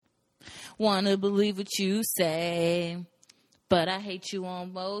wanna believe what you say, but I hate you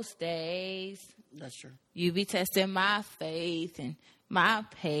on most days. That's true. You be testing my faith and my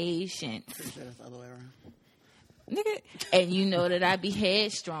patience. Pretty sure that's the other way around. Nigga. And you know that I be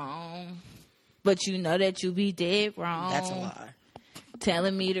headstrong, but you know that you be dead wrong. That's a lie.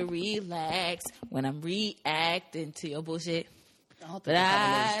 Telling me to relax when I'm reacting to your bullshit. I don't think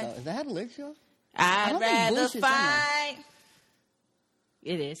that's how the lyrics go. Is that how the lyrics go? I'd rather fight.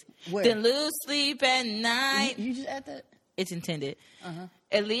 It is. Where? Than lose sleep at night. You just add that? It's intended. Uh-huh.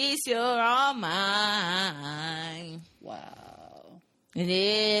 At least you're all mine. Wow. And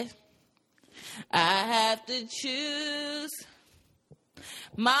if I have to choose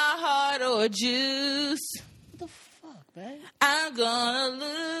my heart or juice, What the fuck, babe? I'm gonna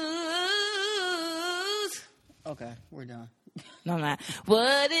lose. Okay, we're done. No, I'm not.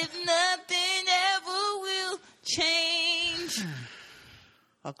 What if nothing ever will change?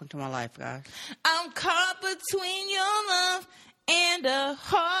 Welcome to my life, guys. I'm caught between your love and a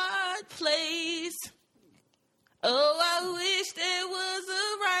hard place. Oh, I wish there was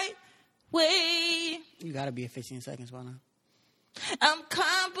a right way. You gotta be at 15 seconds by now. I'm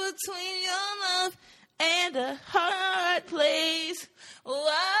caught between your love and a hard place.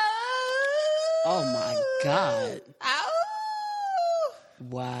 Oh my God. Ow.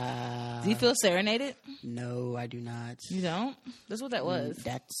 Wow. Do you feel serenaded? No, I do not. You don't? That's what that was.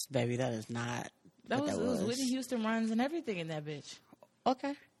 That's, baby, that is not That what was Whitney Houston runs and everything in that bitch.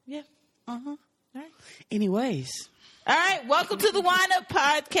 Okay. Yeah. Uh-huh. All right. Anyways. All right. Welcome to the Wind Up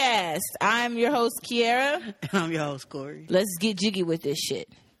Podcast. I'm your host, Kiera. I'm your host, Corey. Let's get jiggy with this shit.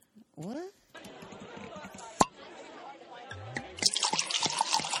 What?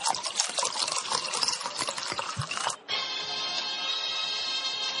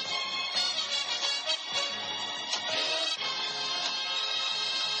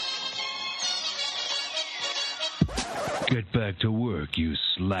 Get back to work, you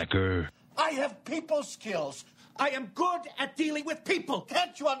slacker. I have people skills. I am good at dealing with people.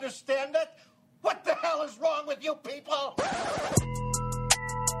 Can't you understand it? What the hell is wrong with you people?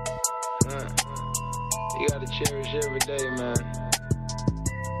 You gotta cherish every day, man.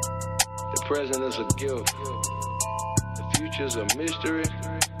 The present is a gift. The future's a mystery,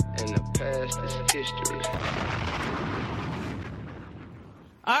 and the past is history.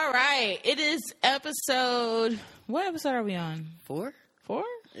 All right. It is episode... What episode are we on? 4? 4?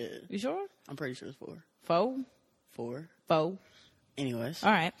 Yeah. You sure? I'm pretty sure it's 4. 4? 4. 4. Anyways.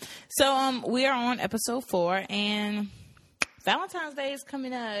 All right. So we are on episode 4, and Valentine's Day is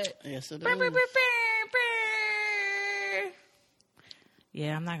coming up. Yes, it Brr, is. brr, brr, brr, brr.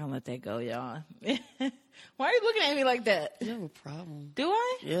 Yeah, I'm not going to let that go, y'all. Why are you looking at me like that? You have a problem. Do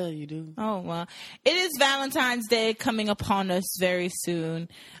I? Yeah, you do. Oh, well. It is Valentine's Day coming upon us very soon.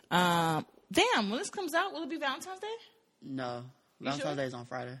 Damn, when this comes out, will it be Valentine's Day? No. Valentine's Day is on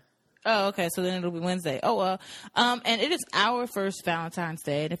Friday. Oh, okay. So then it'll be Wednesday. Oh, well. And it is our first Valentine's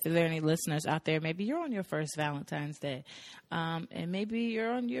Day. And if there are any listeners out there, maybe you're on your first Valentine's Day. And maybe you're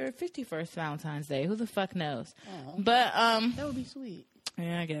on your 51st Valentine's Day. Who the fuck knows? Oh. But, That would be sweet.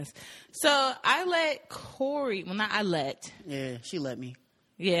 yeah, I guess. So I let Corey, well, not I let. Yeah, she let me.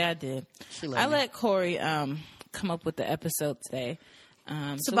 Yeah, I did. She let I me. let Corey come up with the episode today.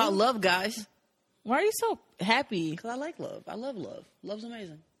 It's about love, guys. Why are you so happy? Because I like love. I love love. Love's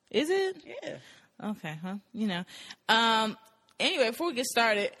amazing. Is it? Yeah. Okay, huh? You know. Anyway, before we get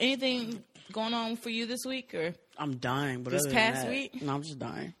started, anything going on for you this week or I'm dying, but this other than past that, week? No, I'm just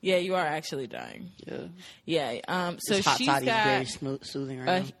dying. Yeah, you are actually dying. Yeah. Yeah. So This hot she's toddy is very got soothing right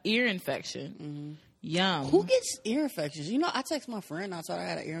a now. ear infection. Yum. Who gets ear infections? You know, I text my friend. I told her I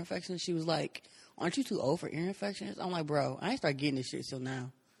had an ear infection. She was like, "Aren't you too old for ear infections?" I'm like, "Bro, I ain't started getting this shit till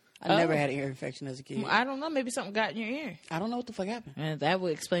now. I never had an ear infection as a kid. I don't know. Maybe something got in your ear. I don't know what the fuck happened. And that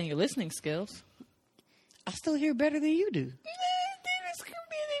would explain your listening skills. I still hear better than you do.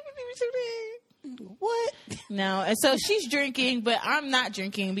 What? No, and so she's drinking, but I'm not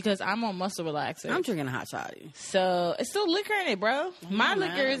drinking because I'm on muscle relaxer. I'm drinking a hot toddy. So it's still liquor in it, bro. My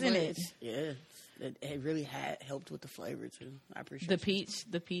liquor is in but it. Yeah. It really helped with the flavor too. I appreciate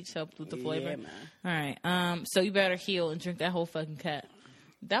The peach helped with the flavor. Yeah, man. All right. So you better heal and drink that whole fucking cup.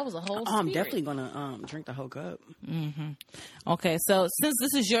 That was a whole. I'm spirit. definitely gonna drink the whole cup. Okay. So since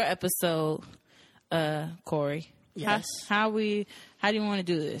this is your episode, Corey, Yes. how do you want to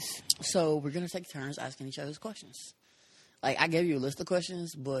do this? So we're gonna take turns asking each other's questions. Like I gave you a list of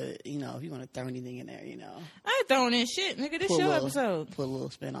questions, but you know if you want to throw anything in there, you know, I ain't throwing in shit, nigga. This your episode. Put a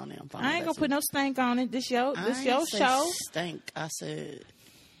little spin on it. I'm fine. I ain't gonna put no stank on it. This your show. Stank. I said.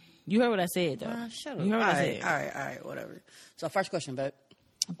 You heard what I said, though. Shut up. You heard what I All said. right, whatever. So first question, babe.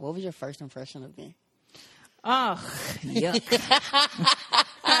 What was your first impression of me? Oh, yuck.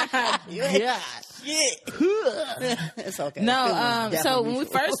 Yeah, shit. It's okay. No, Feelings so definitely when we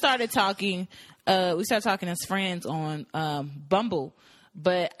mutual. first started talking as friends on Bumble,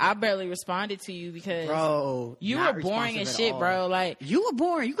 but I barely responded to you because Bro, you not were boring as responsive shit, at all. bro. Like, You were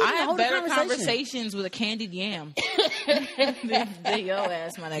boring. You I couldn't have hold a better conversation. conversations with a candied yam than your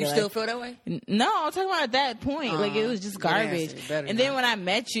ass, my nigga. You Like, still feel that way? no, I'm talking about at that point. Like, it was just good answer. garbage. Better And then not. when I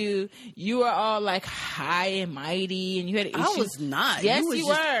met you, you were all like high and mighty, and you had issues. I was not. Yes, you, was you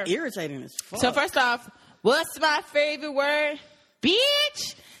just were. irritating as fuck. So first off, what's my favorite word?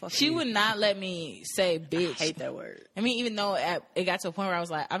 Bitch. Fuck She you. would not let me say bitch. I hate that word. I mean, even though it got to a point where I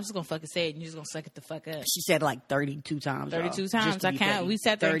was like, I'm just gonna fucking say it, and you're just gonna suck it the fuck up. She said like 32 times. 32 y'all. times. Just to I be count. petty. We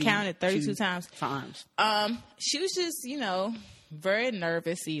sat there and counted 32 times. Times. She was just, very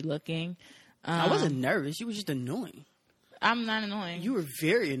nervousy looking. I wasn't nervous. You were just annoying. I'm not annoying. You were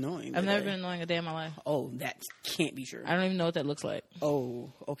very annoying. I've never today. been annoying a day in my life. Oh, that can't be true. I don't even know what that looks like.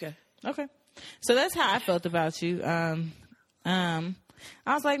 Oh, okay. Okay. So that's how I felt about you. I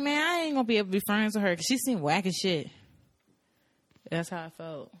was like, man, I ain't gonna be able to be friends with her because she seemed whack as shit. That's how I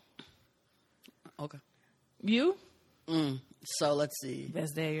felt. Okay. You? So let's see.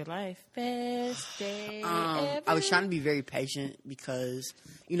 Best day of your life. Best day ever. I was trying to be very patient because,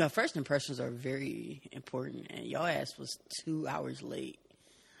 first impressions are very important, and your ass was 2 hours late.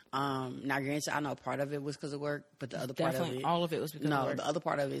 Now, granted, I know part of it was because of work, but the other part of Definitely it, all of it was because of work. the other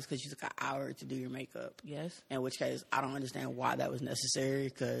part of it is because you took an hour to do your makeup. Yes. In which case, I don't understand why that was necessary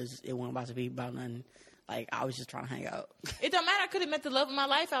because it wasn't about to be about nothing. Like, I was just trying to hang out. It don't matter. I could have met the love of my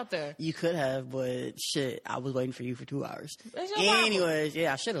life out there. You could have, but shit, I was waiting for you for 2 hours. That's your problem. Anyways,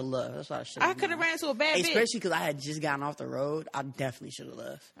 yeah, I should have left. That's what I should have I could have ran into a bad bitch. Especially because I had just gotten off the road. I definitely should have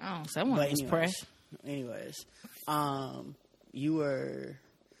left. Oh, someone But was pressed. anyways, you were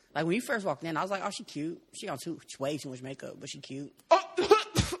like when you first walked in, I was like, "Oh, she cute. She got way too much makeup, but she cute."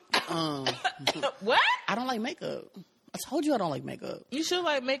 What? I don't like makeup. I told you I don't like makeup. You should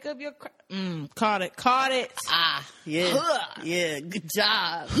like make up your. Caught it. Caught it. Yeah, yeah. Good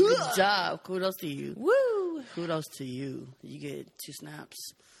job. Good job. Kudos to you. Woo. Kudos to you. You get 2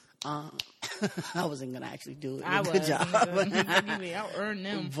 snaps. I wasn't gonna actually do it. I was. Good job. I'll earn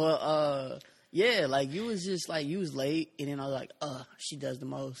them. But yeah, like you was just like you was late, and then I was like, she does the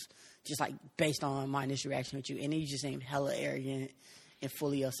most, just like based on my initial reaction with you, and then you just seemed hella arrogant and full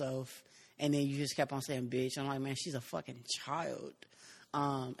of yourself, and then you just kept on saying bitch. I'm like, man, she's a fucking child.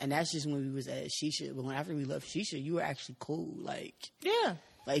 And that's just when we was at Shisha. But after we left Shisha, you were actually cool. Like Yeah.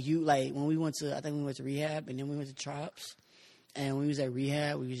 when we went to, I think we went to rehab, and then we went to Chops. And when we was at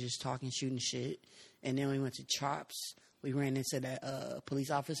rehab, we was just talking, shooting shit. And then we went to Chops. We ran into that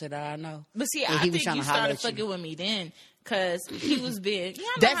police officer that I know. But see, And I he was think trying you to holler started at you. fucking with me then, cause he was big.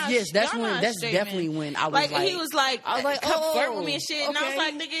 That's definitely when I was he was like, I was like, come oh, flirt with me and shit, and I was okay.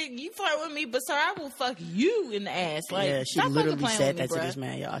 like, nigga, you flirt with me, but sir, I will fuck you in the ass. Like, yeah, she stop fucking literally playing said with that me, to bruh. this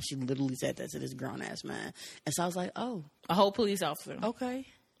man, y'all. She literally said that to this grown ass man. And so I was like, oh, A whole police officer. okay.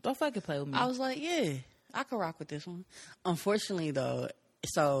 Don't fucking play with me. I was like, yeah, I could rock with this one. Unfortunately, though,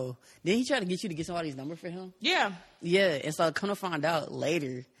 so then he tried to get you to get somebody's number for him. yeah. Yeah, and so come to find out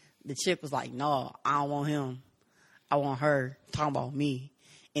later, the chick was like, no, I don't want him. I want her. Talking about me.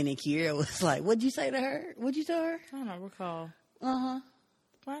 And then Kiera was like, what'd you say to her? What'd you tell her? I don't recall. Uh-huh.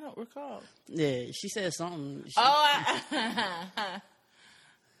 I don't recall. Yeah, she said something.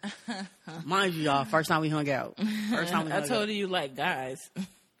 Mind you, y'all, first time we hung out. First time we I hung told out. you like guys.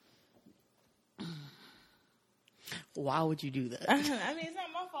 Why would you do that? I mean, it's not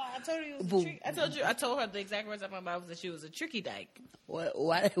my fault. I told you it was a trick. I told her the exact words out of my mouth was that she was a tricky dyke.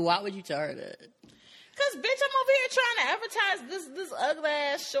 Why would you tell her that? Cause bitch, I'm over here trying to advertise this ugly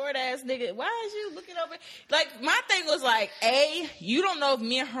ass, short ass nigga. Why is you looking over? Like my thing was like, you don't know if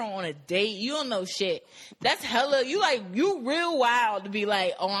me and her on a date. You don't know shit. That's hella. You real wild to be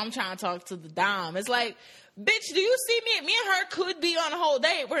like, oh, I'm trying to talk to the dom. It's like, bitch, do you see me? Me and her could be on a whole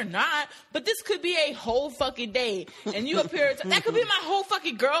date. We're not, but this could be a whole fucking date. And you appear that could be my whole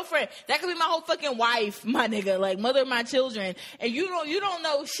fucking girlfriend. That could be my whole fucking wife, my nigga, like mother of my children. And you don't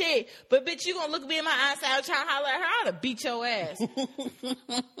know shit. But bitch, you gonna look me in my eyes and trying to holler at her. I oughta beat your ass,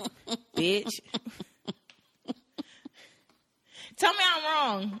 bitch. Tell me I'm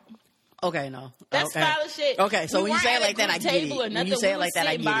wrong. Okay, no. That's okay. foul as shit. Okay, so We when you weren't say it at a like that, I group get table it. or When nothing. you say We it like was that,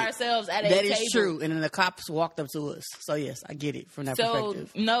 I sitting get by it. ourselves at a That table. is true. And then the cops walked up to us. So yes, I get it from that So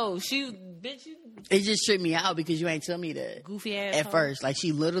perspective. no, bitch, you It just tripped me out because you ain't tell me that goofy ass. at first. Like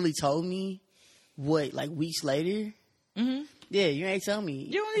she literally told me what, like weeks later. Mm-hmm. Yeah, you ain't tell me.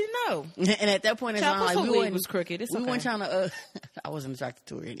 You don't even know. And at that point in Child, time, like, plus we the wig weren't was crooked. It's we okay. weren't trying to. I wasn't attracted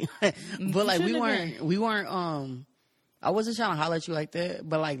to her anyway, but like shouldn't have we weren't. I wasn't trying to holler at you like that,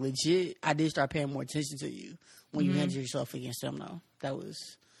 but like legit, I did start paying more attention to you when you handed yourself against him. Though that was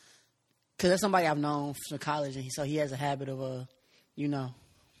because that's somebody I've known from college, and so he has a habit of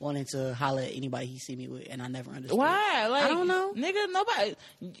wanting to holler at anybody he see me with, and I never understood. Why? Like, I don't know. Nigga,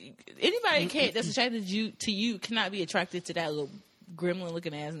 anybody can't that's attracted to you cannot be attracted to that little gremlin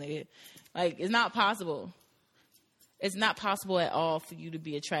looking ass nigga. Like, it's not possible. It's not possible at all for you to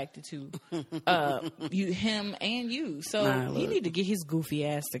be attracted to him and you. So Nah, you look. need to get his goofy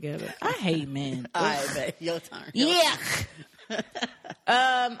ass together. I hate men. All right, babe, your turn. Yeah.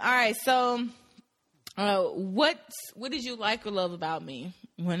 All right. So, what did you like or love about me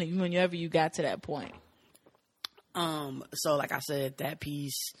whenever you got to that point? So like I said, that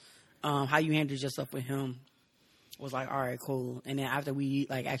piece, how you handled yourself with him was like, all right, cool. And then after we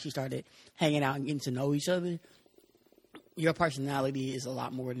like actually started hanging out and getting to know each other, your personality is a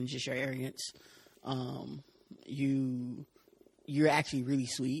lot more than just your arrogance. You're actually really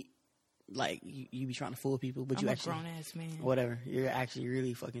sweet. Like you be trying to fool people, but I'm you a actually grown ass man. whatever. You're actually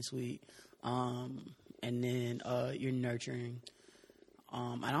really fucking sweet. And then you're nurturing.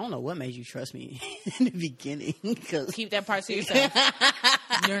 And I don't know what made you trust me in the beginning. Cause Keep that part to yourself.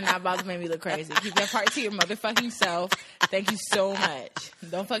 You're not about to make me look crazy. Keep that part to your motherfucking self. Thank you so much.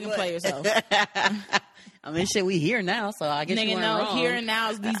 Don't fucking play yourself. I mean, shit, we here now, so I guess you Nigga, weren't no, wrong. here and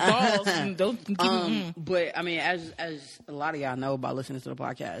now is these balls. Don't keep But I mean, as a lot of y'all know by listening to the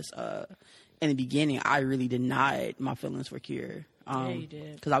podcast, in the beginning, I really denied my feelings for Kier. you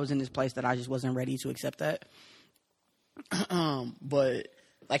did. Because I was in this place that I just wasn't ready to accept that. But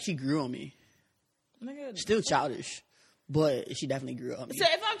like, she grew on me. Nigga. Still childish, but she definitely grew on me. So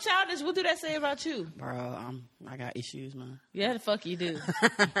if I'm childish, what do that say about you? Bro, I got issues, man. Yeah, the fuck you do.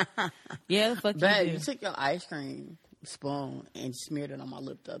 Yeah, the fuck Babe, you you do. took your ice cream spoon and smeared it on my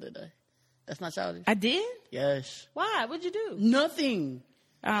lip the other day. That's not childish. I did? Yes. Why? What'd you do? Nothing.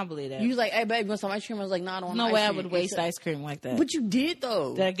 I don't believe that. You was like, "Hey, babe, you want some ice cream?" I was like, "No, I don't want No ice way I cream." would waste Except- ice cream like that. But you did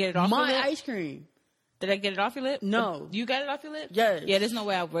though. Did I get it off my your lip? ice cream? Did I get it off your lip? No. You got it off your lip? Yes. Yeah, there's no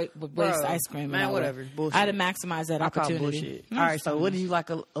way I would waste Bro, ice cream. man, in that whatever. way. Bullshit. I'd have maximized that I call opportunity. bullshit. No, All right, it's so fine. what did you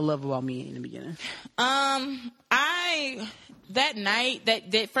like a love about me in the beginning? That night,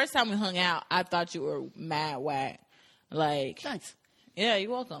 that first time we hung out, I thought you were mad whack. Like, Thanks. yeah,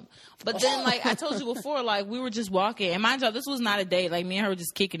 you're welcome. But then, like I told you before, like we were just walking, and mind you, this was not a date. Like me and her were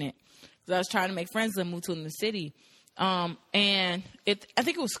just kicking it because I was trying to make friends and move to the city. And I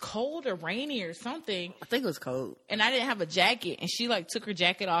think it was cold or rainy or something. I think it was cold. And I didn't have a jacket, and she like took her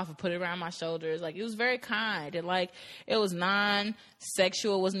jacket off and put it around my shoulders. Like it was very kind, and like it was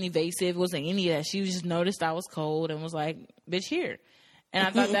non-sexual, it wasn't evasive, it wasn't any of that. She just noticed I was cold and was like, "Bitch, here." And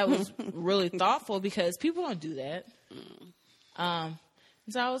I thought that was really thoughtful because people don't do that.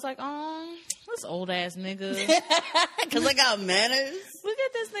 So I was like, "Oh, this old ass nigga." Cause I got manners. Look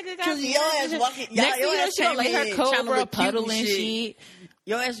at this nigga. Got 'Cause your ass walking- Next thing your you know, ass she gonna came lay her in coat trying to over a look cute puddle and and shit. shit.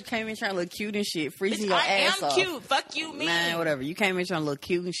 Your ass came in trying to look cute and shit, freezing your I ass am off. cute. Fuck you, me. Man, whatever. You came in trying to look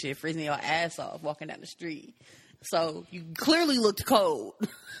cute and shit, freezing your ass off, walking down the street. So you clearly looked cold.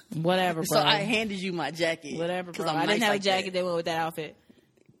 Whatever, bro. So I handed you my jacket. Whatever, bro. 'Cause I'm I didn't nice have like a jacket that. that went with that outfit.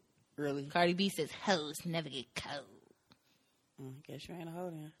 Really? Cardi B says, "Hoes never get cold." Guess you ain't a hoe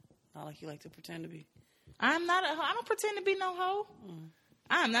then. Not like you like to pretend to be. I'm not a hoe. I don't pretend to be no hoe.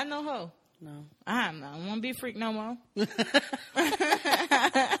 I'm not no hoe. No. I don't want to be a freak no more.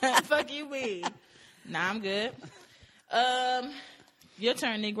 Fuck you, me. Nah, I'm good. Your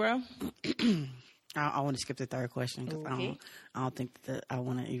turn, Negro. I want to skip the third question because Okay. I don't think that I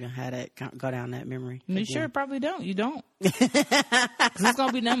want to even have that go down that memory. You again. sure? Probably don't. You don't. 'Cause it's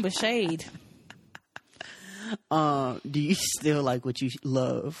gonna be nothing but shade. Do you still like what you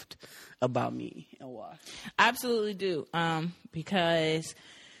loved about me and why? Absolutely do. Because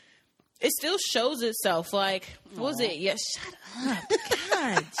it still shows itself. Like, what was it? Yeah, shut up.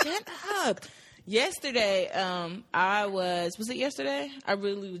 God, shut up. Yesterday, was it yesterday? I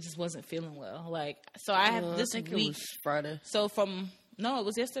really just wasn't feeling well. Like, so I have this I think week. it was Friday. So no, it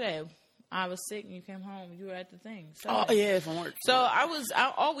was yesterday. I was sick and you came home. You were at the thing. So, Oh yeah, from work. So I was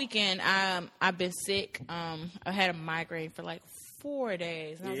out all weekend. I've been sick. I had a migraine for like 4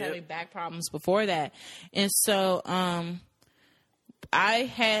 days, and I was Yep. having back problems before that. And so I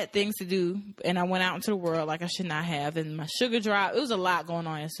had things to do, and I went out into the world like I should not have. And my sugar dropped. It was a lot going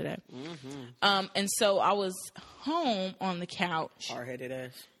on yesterday. And so I was home on the couch. Hard-headed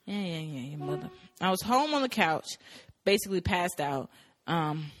ass. Yeah, your mother. I was home on the couch, basically passed out.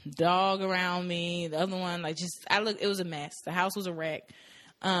 Dog around me, the other one, like it was a mess. The house was a wreck.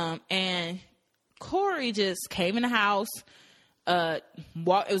 And Corey just came in the house. It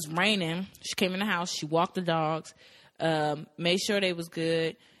was raining. She came in the house. She walked the dogs, made sure they was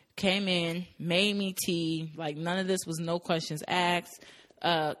good. Came in, made me tea. Like, none of this was no questions asked.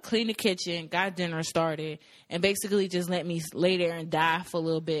 Cleaned the kitchen, got dinner started, and basically just let me lay there and die for a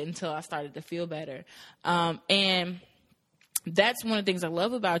little bit until I started to feel better. And that's one of the things I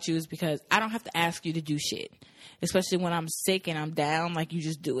love about you, is because I don't have to ask you to do shit. Especially when I'm sick and I'm down, like, you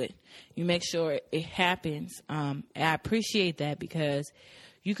just do it. You make sure it happens. And I appreciate that, because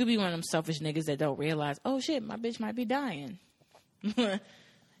you could be one of them selfish niggas that don't realize, oh shit, my bitch might be dying.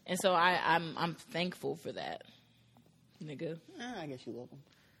 And so I'm thankful for that, nigga. I guess you're welcome.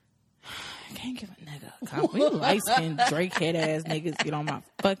 I can't give a nigga a compliment. Light skinned Drake head ass niggas get on my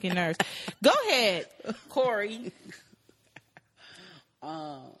fucking nerves. Go ahead, Corey.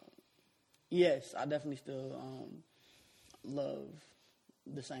 Yes, I definitely still love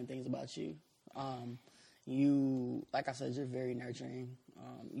the same things about you. You, like I said, you're very nurturing.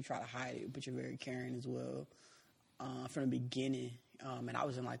 You try to hide it, but you're very caring as well. From the beginning, and I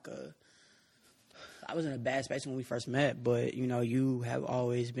was in a bad space when we first met, but you know, you have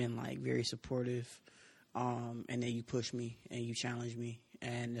always been like very supportive, and then you push me and you challenge me,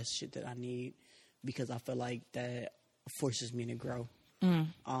 and that's shit that I need, because I feel like that forces me to grow.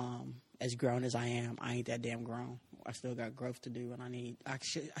 As grown as I am, I ain't that damn grown. I still got growth to do, and I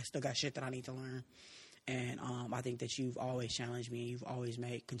still got shit that I need to learn. And I think that you've always challenged me. You've always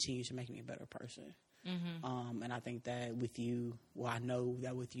continued to make me a better person. And I think that with you, I know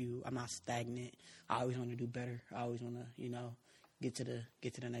that with you, I'm not stagnant. I always want to do better. I always want to, get to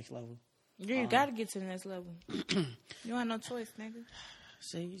the next level. Yeah, you gotta get to the next level. You ain't no choice, nigga.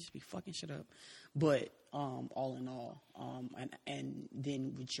 See, you just be fucking shit up. But all in all, and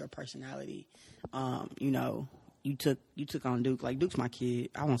then with your personality, you took on Duke. Like, Duke's my kid.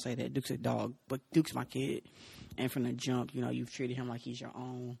 I won't say that Duke's a dog, but Duke's my kid. And from the jump, you've treated him like he's your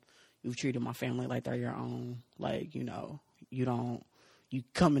own. You've treated my family like they're your own. Like, you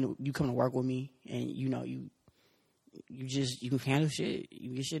come to work with me, and you can handle shit.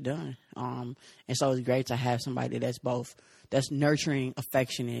 You get shit done. And so it's great to have somebody that's nurturing,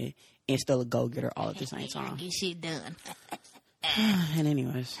 affectionate, and still a go-getter all at the same time. Get shit done. And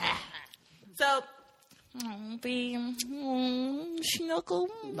anyways. So, snuggle.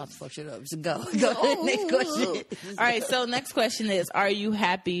 About to fuck shit up. So go ahead. Next question. All right, so next question is, are you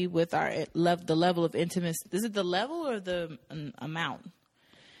happy with the level of intimacy? Is it the level or the amount?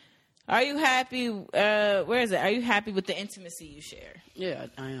 Are you happy? Where is it? Are you happy with the intimacy you share? Yeah,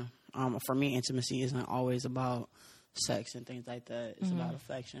 I am. For me, intimacy isn't always about sex and things like that. It's about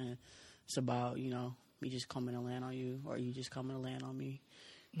affection. It's about, me just coming to land on you, or you just coming to land on me.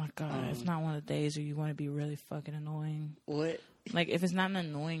 My God, it's not one of the days where you want to be really fucking annoying. What? Like, if it's not an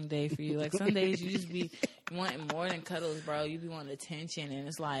annoying day for you, like, some days you just be wanting more than cuddles, bro. You be wanting attention, and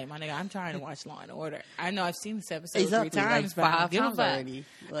it's like, my nigga, I'm trying to watch Law and Order. I know I've seen this episode 3 times, but I don't give a fuck. Already.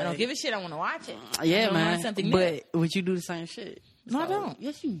 I don't give a shit. I want to watch it. Yeah, I man. want something new. But would you do the same shit? No, I don't.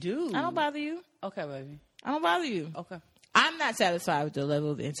 Yes, you do. I don't bother you. Okay, baby. I don't bother you. Okay. I'm not satisfied with the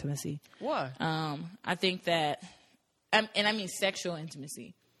level of intimacy. Why? I think that, and I mean sexual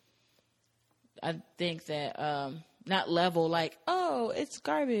intimacy. I think that not level like, oh, it's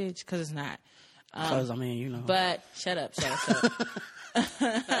garbage, because it's not. Because But shut up.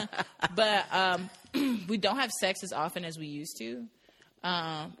 But we don't have sex as often as we used to,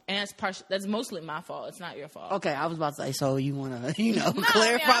 and that's mostly my fault. It's not your fault. Okay, I was about to say, so you want to,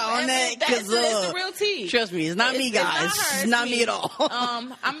 clarify on that? Because that's the real tea. Trust me, it's not me, guys. It's not me at all.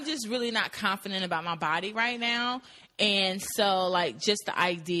 I'm just really not confident about my body right now. And so, like, just the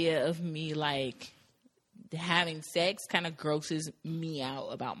idea of me, like, having sex kind of grosses me out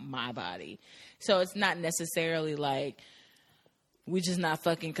about my body. So it's not necessarily like we just not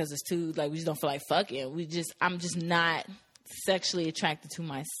fucking because it's too, like, we just don't feel like fucking. I'm just not sexually attracted to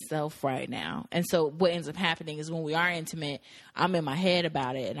myself right now. And so what ends up happening is when we are intimate, I'm in my head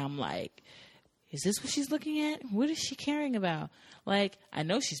about it, and I'm like, is this what she's looking at? What is she caring about? Like, I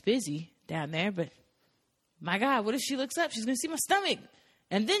know she's busy down there, but my God, what if she looks up? She's going to see my stomach.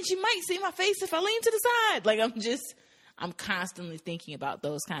 And then she might see my face if I lean to the side. Like, I'm constantly thinking about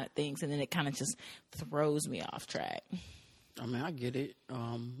those kind of things. And then it kind of just throws me off track. I mean, I get it.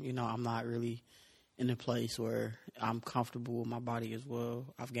 I'm not really in a place where I'm comfortable with my body as well.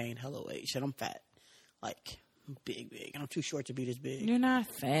 I've gained hella weight. Shit, I'm fat. Like, big. And I'm too short to be this big. You're not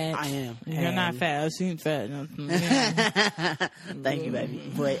fat. I am. You're not fat. I've seen fat. Thank you,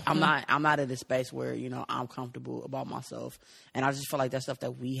 baby. But I'm not in a space where, I'm comfortable about myself. And I just feel like that's stuff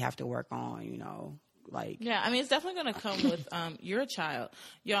that we have to work on, Like, Yeah, I mean, it's definitely going to come with your child.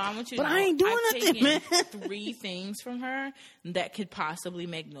 Yo, I want you to But know, I ain't doing I've nothing, taken man. 3 things from her that could possibly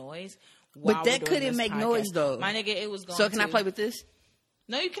make noise. But while that we're doing couldn't this make podcast. noise, though. My nigga, it was going so can to. I play with this?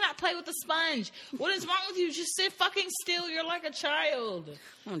 No, you cannot play with the sponge. What is wrong with you? Just sit fucking still. You're like a child.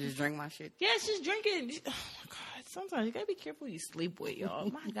 I'm gonna just drink my shit. Yes, just drink it. Oh, my God. Sometimes you got to be careful who you sleep with,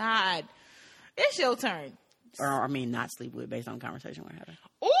 y'all. My God. It's your turn. Or, I mean, not sleep with based on the conversation we're having.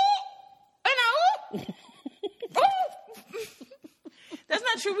 Ooh! And ooh! That's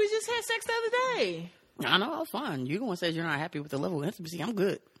not true. We just had sex the other day. I know, I was fine. You the one says you're not happy with the level of intimacy. I'm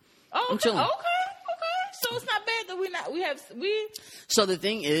good. Oh, I'm okay. chilling. Okay. So it's not bad that we. So the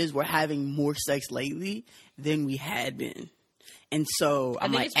thing is, we're having more sex lately than we had been. And so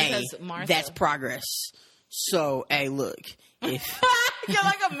I'm think like, it's hey, because Martha- that's progress. So, hey, look, if You're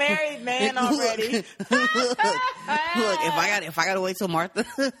like a married man already. look, if I gotta wait till Martha,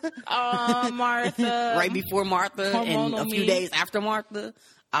 Oh, Martha. right before Martha and a Hormonal few me. days after Martha,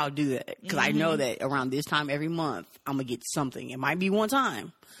 I'll do that because I know that around this time every month I'm gonna get something. It might be one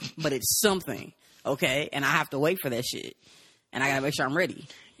time, but it's something. Okay, and I have to wait for that shit, and I gotta make sure I'm ready.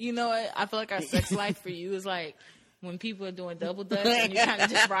 You know what? I feel like our sex life for you is like when people are doing double dutch and you're kind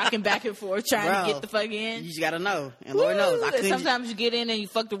of just rocking back and forth trying Bro, to get the fuck in. You just gotta know, and Lord knows I And couldn't. sometimes you get in and you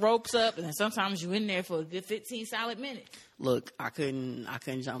fuck the ropes up, and then sometimes you in there for a good 15 solid minutes. Look, I couldn't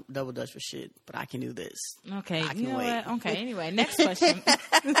jump double dutch for shit, but I can do this. Okay, I you can know wait. what? Okay, anyway, next question.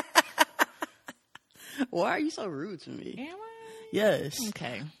 Why are you so rude to me? Am I? Yes.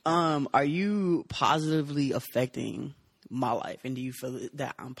 Okay. Are you positively affecting my life, and do you feel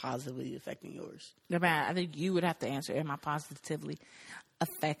that I'm positively affecting yours? Man, I think you would have to answer, am I positively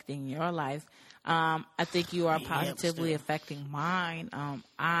affecting your life? I think you are positively affecting mine.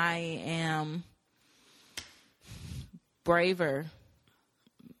 I am braver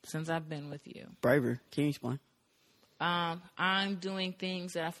since I've been with you. Braver? Can you explain? I'm doing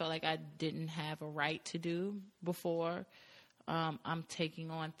things that I felt like I didn't have a right to do before. I'm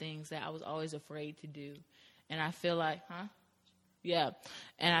taking on things that I was always afraid to do. And I feel like, yeah.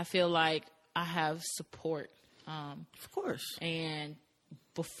 And I feel like I have support. Of course. And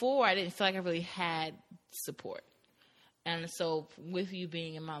before, I didn't feel like I really had support. And so with you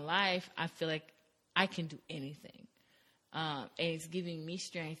being in my life, I feel like I can do anything. And it's giving me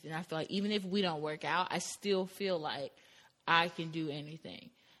strength. And I feel like even if we don't work out, I still feel like I can do anything.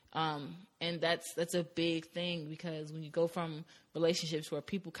 And that's a big thing, because when you go from relationships where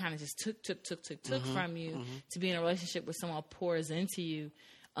people kind of just took from you to be in a relationship where someone pours into you,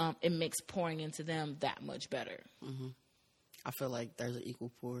 it makes pouring into them that much better. I feel like there's an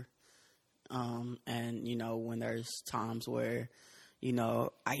equal pour. And, you know, when there's times where, you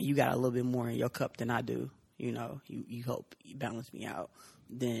know, you got a little bit more in your cup than I do, you know, you help balance me out,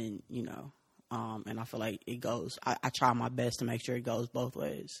 then, you know, and I feel like it goes, I try my best to make sure it goes both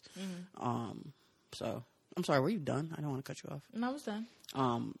ways. So, I'm sorry, were you done? I don't want to cut you off. And I was done.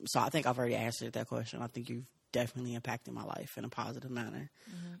 So I think I've already answered that question. I think you've definitely impacted my life in a positive manner.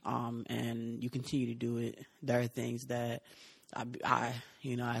 And you continue to do it. There are things that I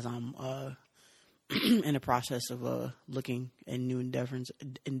you know, as I'm in the process of looking at new endeavors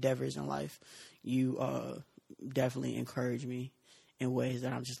in life, you definitely encourage me in ways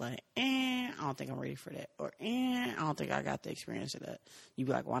that I'm just like, I don't think I'm ready for that, or I don't think I got the experience of that. You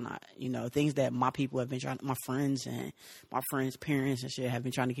be like, why not? You know, things that my people have been trying, my friends and my friends' parents and shit have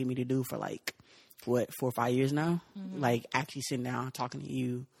been trying to get me to do for like, what, 4 or 5 years now? Like actually sitting down talking to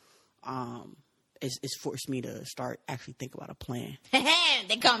you, it's forced me to start actually think about a plan.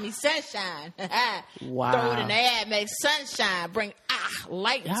 They call me Sunshine. Wow. Throw it in the air, make sunshine, bring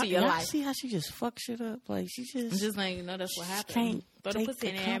light into your y'all life. see how she just fuck shit up? Like she I'm just just like, you know, that's what happens. can't Throw the take pussy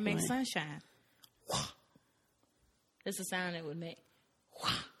in the the air, make compliment. sunshine. That's the sound it would make.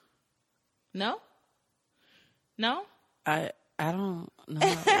 No? No? I don't know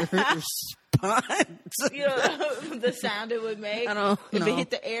how to respond. You know the sound it would make? I don't if know. it hit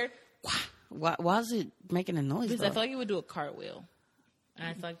the air? Why is it making a noise? Because though? I feel like it would do a cartwheel. And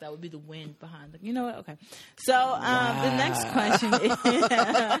I feel like that would be the wind behind it. You know what? Okay. So the next question is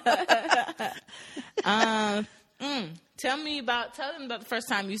tell them about the first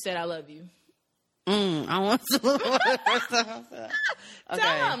time you said I love you. I want to. Tell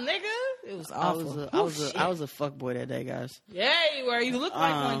them, nigga. It was awful. I was a fuck boy that day, guys. Yeah, you were. You looked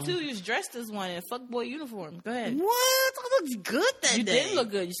like one too. You was dressed as one in a fuck boy uniform. Go ahead. What? I looked good that You day. did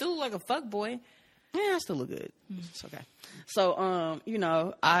look good. You still look like a fuck boy. Yeah, I still look good. It's okay. So, you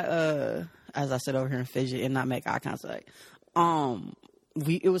know, I as I sit over here and fidget and not make eye contact,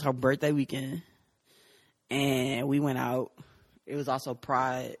 it was her birthday weekend, and we went out. it was also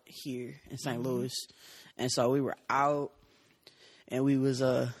Pride here in St. Louis. And so we were out and we was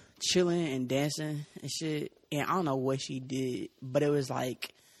chilling and dancing and shit. And I don't know what she did, but it was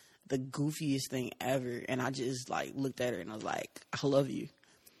like the goofiest thing ever. And I just like looked at her and I was like, I love you.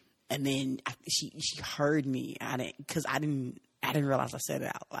 And then she heard me. I didn't realize I said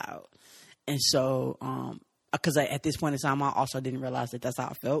it out loud. And so, because at this point in time, I also didn't realize that that's how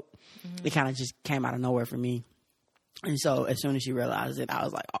I felt. Mm-hmm. It kind of just came out of nowhere for me. And so as soon as she realized it, I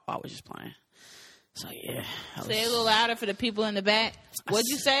was like, oh, I was just playing. So, yeah. Say it a little louder for the people in the back. What'd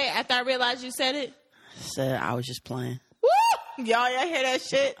you say after I realized you said it? I said I was just playing. Woo! Y'all hear that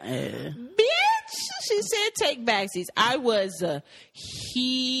shit? Yeah. Bitch! She said take backseats. I was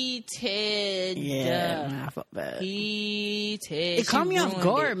heated. Yeah, man, I felt bad. Heated. It caught me off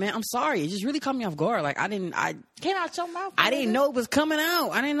guard, man. I'm sorry. It just really caught me off guard. Like, came out your mouth. I didn't know it was coming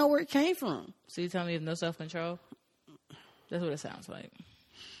out. I didn't know where it came from. So you tell me you have no self-control? That's what it sounds like.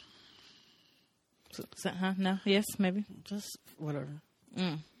 Huh? No? Yes? Maybe? Just whatever.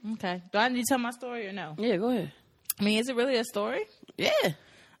 Okay. Do I need to tell my story or no? Yeah, go ahead. I mean, is it really a story? Yeah.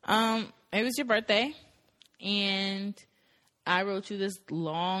 It was your birthday, and I wrote you this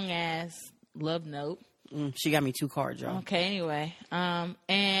long-ass love note. She got me 2 cards, y'all. Okay, anyway. I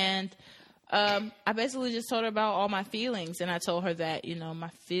basically just told her about all my feelings, and I told her that, you know, my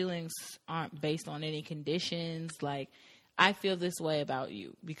feelings aren't based on any conditions. Like, I feel this way about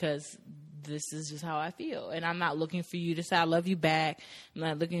you because this is just how I feel. And I'm not looking for you to say I love you back. I'm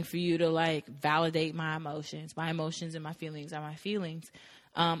not looking for you to, like, validate my emotions. My emotions and my feelings are my feelings.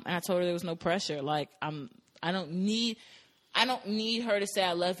 And I told her there was no pressure. Like, I don't need her to say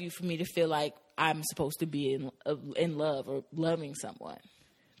I love you for me to feel like I'm supposed to be in love or loving someone.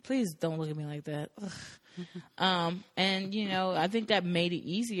 Please don't look at me like that. And you know, I think that made it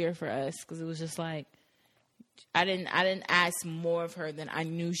easier for us because it was just like I didn't ask more of her than I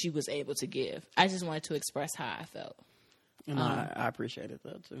knew she was able to give. I just wanted to express how I felt. And I appreciated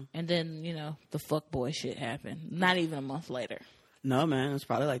that too. And then, you know, the fuckboy shit happened. Not even a month later. No, man, it's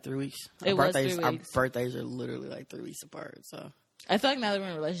probably like 3 weeks. It was 3 weeks. Our birthdays are literally like 3 weeks apart. So I feel like now that we're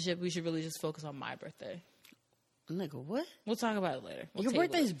in a relationship, we should really just focus on my birthday. Nigga, what? We'll talk about it later. Your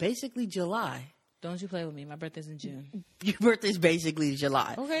birthday's basically July. Don't you play with me. My birthday's in June. Your birthday's basically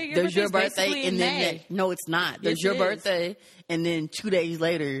July. Okay, there's your birthday basically and in then May. no, it's not. There's Yes, your it birthday and then 2 days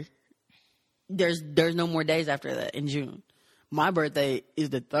later there's no more days after that in June. My birthday is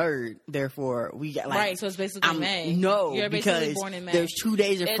the 3rd, therefore we got like right. So it's basically May. No, you're basically because born in May. there's 2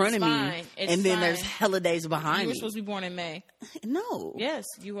 days in front of fine. me, It's and then fine. there's hella days behind You were me. supposed to be born in May. No. Yes,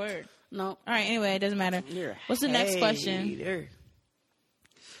 you were. No. All right. Anyway, it doesn't matter. You're What's the next question? hater.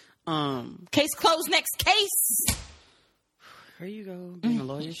 Case closed. Next case. Here you go, being a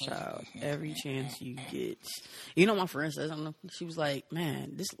lawyer's child. Every chance you get. You know, my friend says, she was like,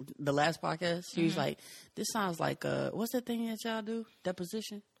 man, the last podcast, she was like, this sounds like, what's that thing that y'all do?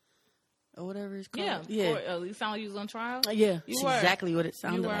 Deposition? Or whatever it's called. Yeah. You sound like you was on trial? Yeah. You That's were. exactly what it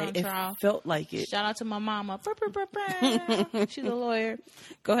sounded You were like. on It trial. felt like it. Shout out to my mama. She's a lawyer.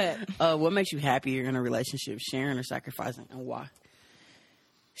 Go ahead. What makes you happier in a relationship, sharing or sacrificing, and why?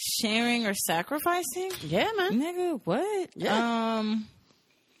 Sharing or sacrificing? Yeah, man. Nigga, what? Yeah.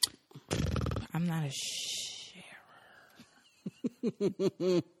 I'm not a sharer.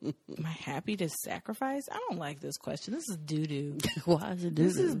 Am I happy to sacrifice? I don't like this question. This is doo-doo. Why is it doo-doo?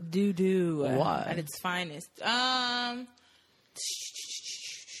 This is doo-doo. Why? At its finest.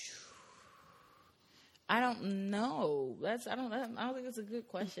 I don't know. I don't think it's a good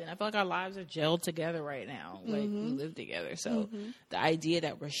question. I feel like our lives are gelled together right now. Like we live together. So the idea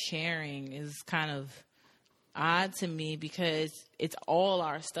that we're sharing is kind of odd to me because it's all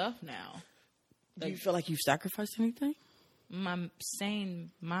our stuff now. Do you feel like you've sacrificed anything? My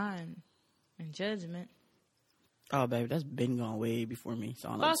sane mind and judgment. Oh, baby, that's been gone way before me. So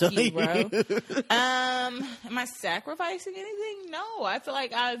I'm Fuck not you, bro. Am I sacrificing anything? No. I feel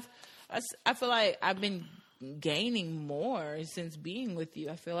like I've been gaining more since being with you.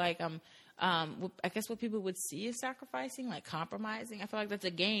 I feel like I guess what people would see as sacrificing, like compromising. I feel like that's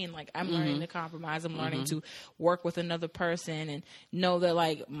a gain. Like I'm learning to compromise. I'm learning to work with another person and know that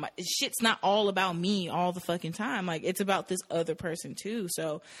like shit's not all about me all the fucking time. Like it's about this other person too.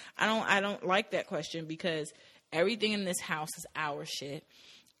 So I don't like that question because everything in this house is our shit.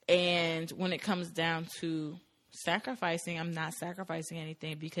 And when it comes down to sacrificing, I'm not sacrificing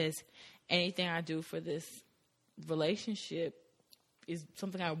anything because anything I do for this relationship is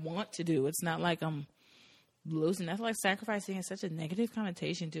something I want to do. It's not like I'm losing. That's like sacrificing has such a negative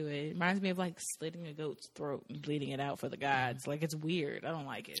connotation to it. It reminds me of like slitting a goat's throat and bleeding it out for the gods. Like, it's weird. I don't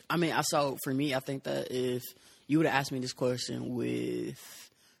like it. I mean, so for me, I think that if you would have asked me this question with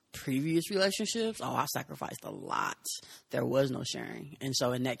previous relationships, I sacrificed a lot. There was no sharing. And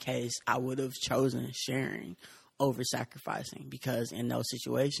so in that case, I would have chosen sharing over sacrificing, because in those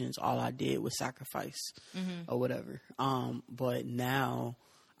situations, all I did was sacrifice or whatever. But now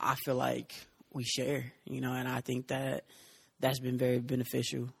I feel like we share, and I think that that's been very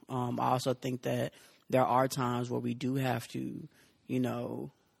beneficial. I also think that there are times where we do have to,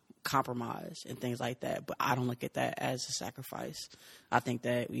 compromise and things like that, but I don't look at that as a sacrifice. I think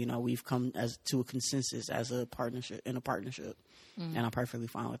that, we've come to a consensus as a partnership, and I'm perfectly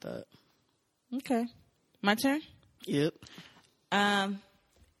fine with that. Okay. My turn? Yep. Can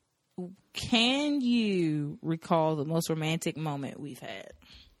you recall the most romantic moment we've had?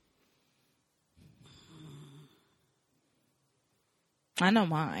 I know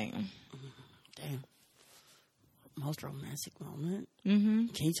mine. Damn. Most romantic moment? Mm-hmm.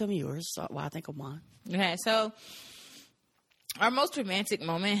 Can you tell me yours while I think of mine? Okay, so our most romantic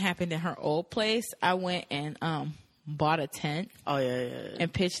moment happened in her old place. I went and bought a tent. Oh, yeah.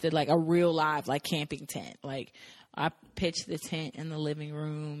 And pitched it like a real live, like, camping tent. Like, I pitched the tent in the living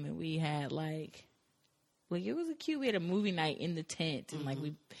room, and we had like it was cute. We had a movie night in the tent, and like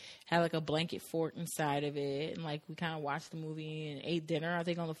we had like a blanket fort inside of it, and like we kind of watched the movie and ate dinner, I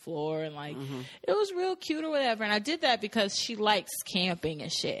think, on the floor, and like it was real cute or whatever. And I did that because she likes camping and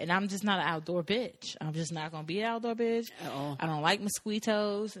shit, and I'm just not an outdoor bitch. I'm just not gonna be an outdoor bitch. At all. I don't like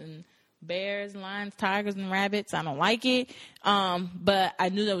mosquitoes and bears, lions, tigers, and rabbits. I don't like it. But I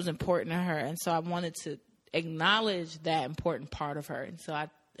knew that was important to her, and so I wanted to acknowledge that important part of her. And so I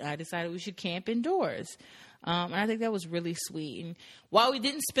decided we should camp indoors. And I think that was really sweet. And while we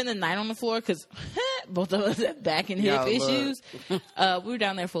didn't spend the night on the floor, because both of us had back and hip issues, we were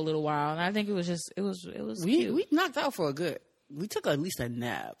down there for a little while. And I think it was cute. We knocked out for we took at least a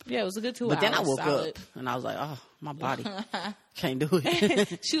nap. Yeah, it was a good 2 hours. But then I woke solid. up and I was like, oh, my body can't do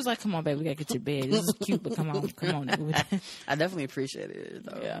it. She was like, come on, baby, we got to get to bed. This is cute, but come on. I definitely appreciated it,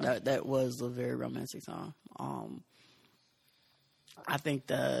 though. Yeah. That was a very romantic time. I think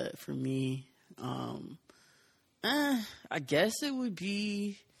that for me, I guess it would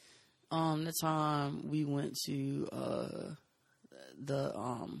be the time we went to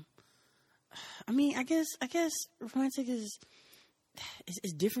I guess romantic is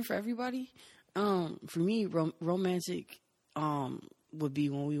different for everybody. For me, romantic would be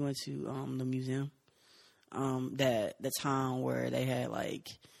when we went to the museum. The time where they had like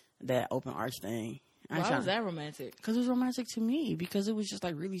that open arch thing. Why was that romantic? Because it was romantic to me, because it was just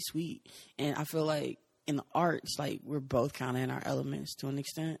like really sweet. And I feel like in the arts, like we're both kind of in our elements to an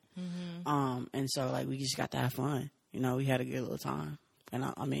extent. Mm-hmm. And so like we just got to have fun. We had a good little time. And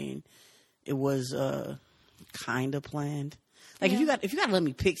I mean, it was kind of planned. Like if you got to let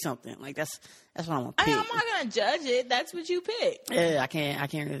me pick something, like that's what I'm gonna pick. I'm not gonna judge it. That's what you picked. Yeah, I can't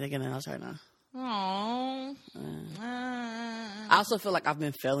really think of anything else right now. Aww. I also feel like I've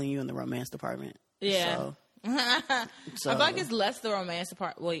been failing you in the romance department. Yeah. So, I feel like it's less the romance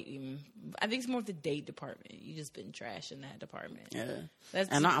department. Well, I think it's more of the date department. You just been trash in that department. Yeah.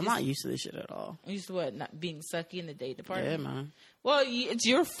 I'm not used to this shit at all. Used to what? Not being sucky in the date department? Yeah, man. Well, it's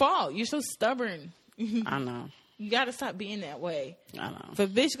your fault. You're so stubborn. I know. You got to stop being that way. I know. If a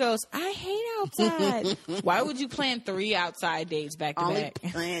bitch goes, I hate outside. Why would you plan 3 outside dates back to Only back?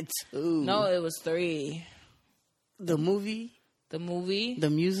 planned 2. No, it was 3. The movie. The movie. The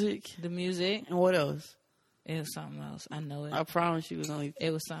music. The music. And what else? It was something else. I know it. I promise you it was only...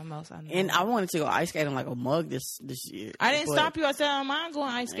 It was something else. I know. And I wanted to go ice skating like a mug this year. I didn't stop you. I said, I don't mind going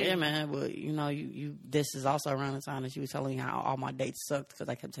ice skating. Yeah, man. But, you this is also around the time that you were telling me how all my dates sucked because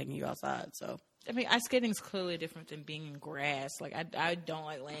I kept taking you outside, so... I mean, ice skating is clearly different than being in grass. Like, I don't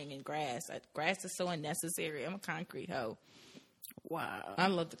like laying in grass. Grass is so unnecessary. I'm a concrete hoe. Wow. I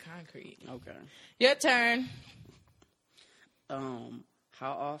love the concrete. Okay. Your turn. How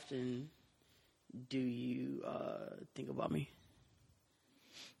often do you think about me?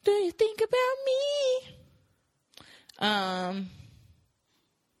 Do you think about me?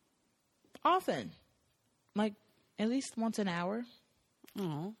 Often. Like, at least once an hour.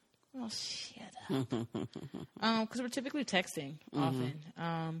 Oh. Oh, shut up. Because we're typically texting often.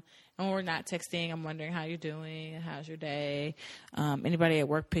 And when we're not texting, I'm wondering how you're doing, how's your day. Anybody at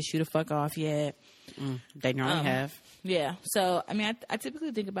work piss you the fuck off yet? They normally have. Yeah. So, I mean, I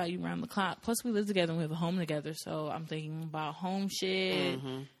typically think about you around the clock. Plus, we live together and we have a home together. So, I'm thinking about home shit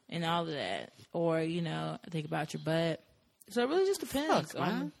and all of that. Or, I think about your butt. So, it really just depends. Fuck,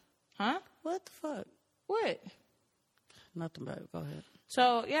 man. Huh? What the fuck? What? Nothing bad. Go ahead.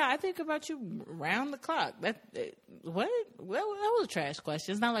 So yeah, I think about you round the clock. What? Well, that was a trash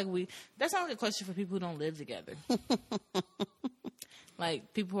question. It's not like that's not like a question for people who don't live together.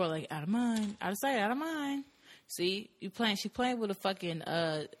 Like people who are like out of mind, out of sight, out of mind. See, she playing with a fucking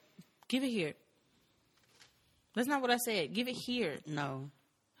give it here. That's not what I said. Give it here. No.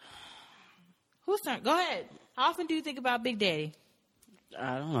 Whose turn? Go ahead. How often do you think about Big Daddy?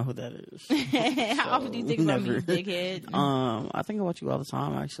 I don't know who that is. How often do you think about me, dickhead? I think about you all the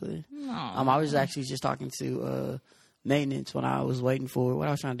time, actually. No. I was actually just talking to maintenance when I was waiting for what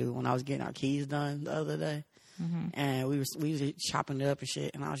I was trying to do when I was getting our keys done the other day, and we was chopping it up and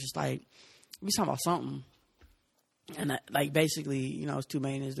shit, and I was just like, we was talking about something, and like basically, you know, it's two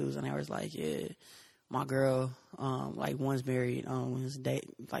maintenance dudes, and I was like, yeah, my girl, like one's married, one's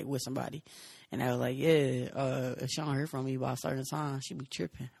with somebody. And I was like, yeah, if she don't hear from me by a certain time, she be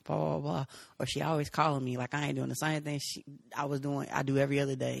tripping, blah, blah, blah. Or she always calling me like I ain't doing the same thing I do every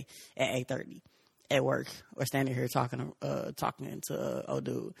other day at 8:30 at work or standing here talking to old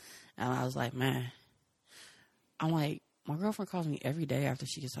dude. And I was like, man, I'm like, my girlfriend calls me every day after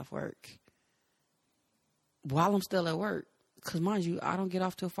she gets off work while I'm still at work. Because mind you, I don't get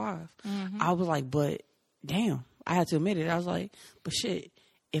off till 5. I was like, but damn, I had to admit it. I was like, but shit.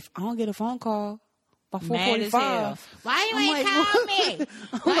 If I don't get a phone call by 4:45, why you ain't call me?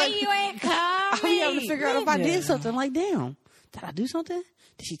 Why you ain't call I me? be having to figure out if I did something. I'm like, damn, did I do something?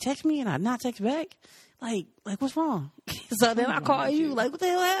 Did she text me and I not text back? Like what's wrong? So then I call you. Like, what the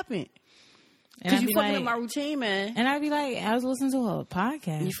hell happened? Because you fucking up my routine, man. And I'd be like, I was listening to a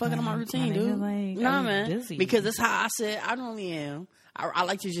podcast. You fucking up my routine, dude. Nah, man. Because that's how I said I normally am. I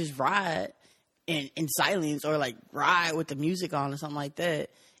like to just ride in silence or like ride with the music on or something like that.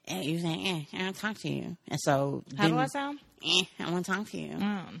 And you say, I want to talk to you. And so how do I sound? I want to talk to you.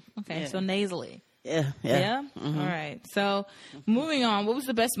 Okay, yeah. So nasally. Yeah. Mm-hmm. All right. So moving on, what was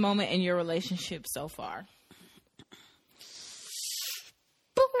the best moment in your relationship so far?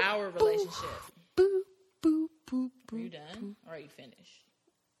 Our relationship. Boop, boop, boop, boop. Are you done? Or are you finished?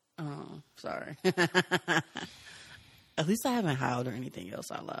 Oh, sorry. At least I haven't howled or anything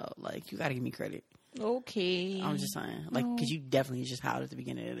else out loud. Like, you got to give me credit. Okay. I'm just saying. Like, because you definitely just howled at the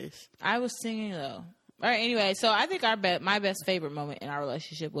beginning of this. I was singing, though. All right, anyway, so I think my best favorite moment in our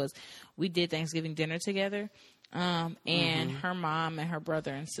relationship was we did Thanksgiving dinner together, and her mom and her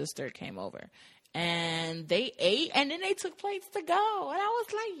brother and sister came over. And they ate, and then they took plates to go. And I was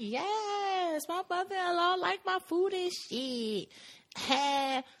like, yes, my mother-in-law like my food and shit.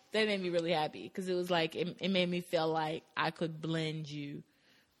 That made me really happy because it was like, it made me feel like I could blend you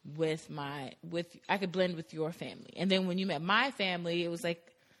I could blend with your family. And then when you met my family, it was like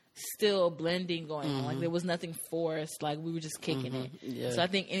still blending going on. Like there was nothing forced. Like we were just kicking it. Yeah. So I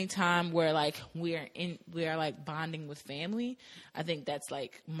think anytime where like we are like bonding with family, I think that's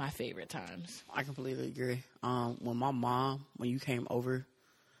like my favorite times. I completely agree. When you came over,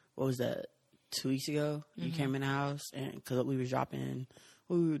 what was that, 2 weeks ago? You came in the house and because we were dropping,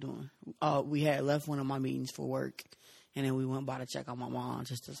 what we were doing? We had left one of my meetings for work. And then we went by to check on my mom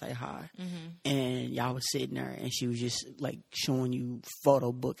just to say hi. And y'all was sitting there, and she was just, like, showing you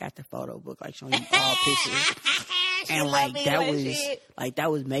photo book after photo book, like, showing you all pictures. And, like,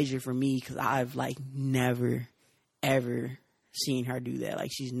 that was major for me because I've, like, never, ever seen her do that.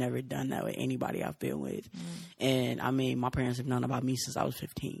 Like, she's never done that with anybody I've been with. And, I mean, my parents have known about me since I was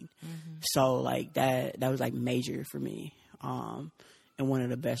 15. So, like, that was, like, major for me. And one of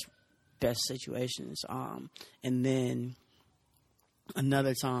the best situations. And then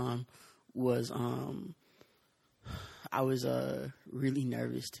another time was I was really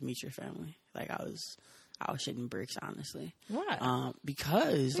nervous to meet your family. Like I was shitting bricks, honestly. Why?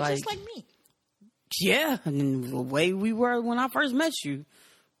 Because you're just like me. Yeah, and the way we were when I first met you,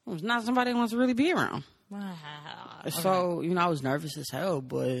 it was not somebody who wants to really be around. Wow. So, I was nervous as hell,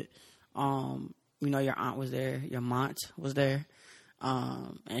 but your aunt was there, your aunt was there.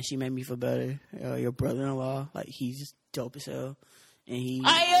 And she made me feel better. Your brother-in-law, like, he's dope as hell. And he...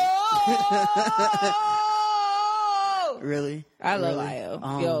 Ayo! Really? I love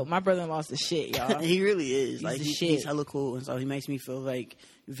Ayo. Yo, my brother-in-law's the shit, y'all. He really is. He's hella cool. And so he makes me feel, like,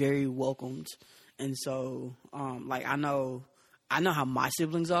 very welcomed. And so, I know how my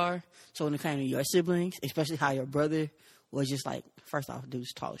siblings are. So when it came to your siblings, especially how your brother was just, like, first off,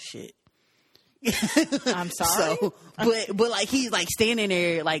 dude's tall as shit. I'm sorry. So, but like he's like standing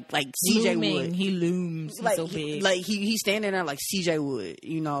there like CJ would. He looms. He's like, so big. He's standing there like CJ would.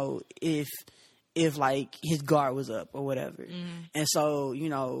 If if like his guard was up or whatever. And so,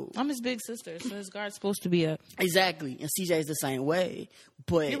 I'm his big sister, so his guard's supposed to be up. exactly. And CJ's the same way.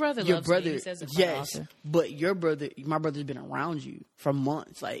 But Your brother loves me. He says it quite yes. often. But my brother's been around you for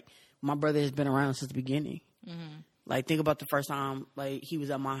months. Like my brother has been around since the beginning. Like think about the first time like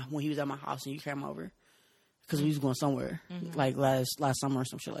when he was at my house and you came over. Because we was going somewhere, like last summer or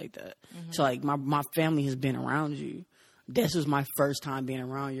some shit like that. So like my family has been around you. This was my first time being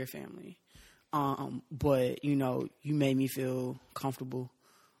around your family. But you made me feel comfortable.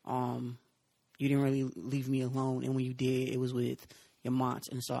 You didn't really leave me alone, and when you did, it was with your moms.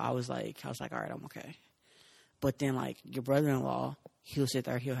 And so I was like, all right, I'm okay. But then like your brother-in-law, he'll sit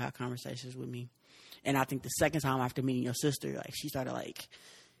there, he'll have conversations with me. And I think the second time after meeting your sister, like she started like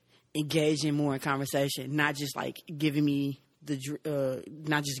engaging more in conversation, not just like giving me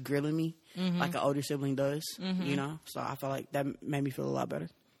not just grilling me like an older sibling does, So I felt like that made me feel a lot better.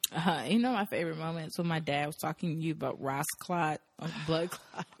 My favorite moments when my dad was talking to you about Ross clot or blood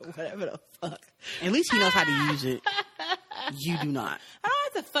clot or whatever the fuck. At least he knows how to use it. You do not. I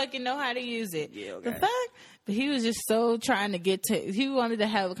don't have to fucking know how to use it. Yeah, okay. The fuck? But he was just so trying to he wanted to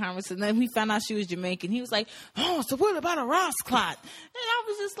have a conversation. Then we found out she was Jamaican. He was like, oh, so what about a Ross clot? And I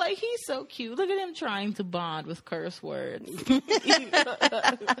was just like, he's so cute. Look at him trying to bond with curse words. Look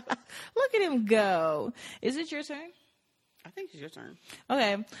at him go. Is it your turn? I think it's your turn.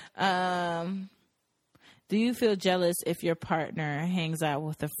 Okay. Do you feel jealous if your partner hangs out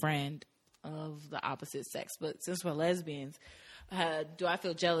with a friend of the opposite sex? But since we're lesbians, do I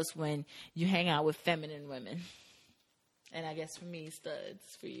feel jealous when you hang out with feminine women? And I guess for me, studs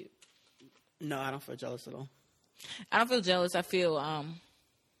for you. No, I don't feel jealous at all. I don't feel jealous. I feel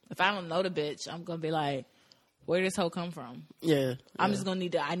if I don't know the bitch, I'm gonna be like, where did this hoe come from? Yeah. I'm just gonna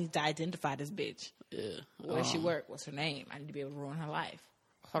I need to identify this bitch. Yeah. Where does she work? What's her name? I need to be able to ruin her life.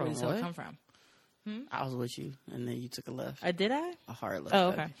 Hold Where on, does this hoe what? come from? I was with you, and then you took a left. Did I? A hard left. Oh,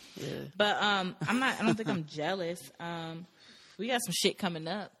 okay. baby. Yeah. But I don't think I'm jealous. We got some shit coming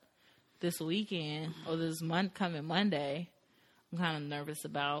up this weekend or this coming Monday. I'm kind of nervous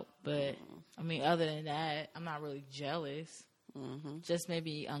about, but I mean, other than that, I'm not really jealous. Just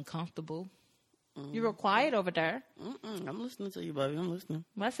maybe uncomfortable. You were quiet over there. I'm listening to you, baby. I'm listening.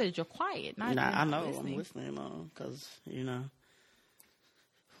 Well, I said you're quiet. Not Nah, you're I not know. listening. I'm listening, because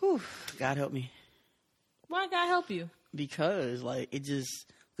whew, God help me. Why God help you? Because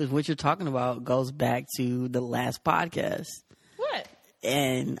what you're talking about goes back to the last podcast. What?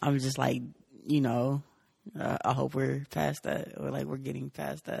 And I'm just like, I hope we're past that, or like we're getting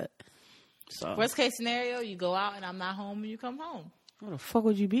past that. So Worst case scenario, you go out and I'm not home and you come home. where the fuck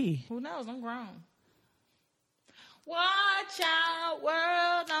would you be? Who knows? I'm grown. Watch out,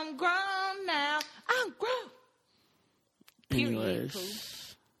 world. I'm grown now. I'm grown. Period.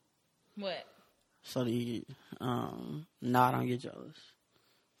 Anyways, Pooh. What? so no, I don't get jealous.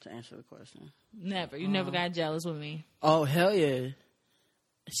 To answer the question, Never. You never got jealous with me. oh hell yeah,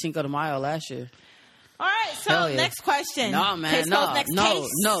 Cinco de Mayo last year. All right. So Hell yeah. next question. No, man, Case closed, next case.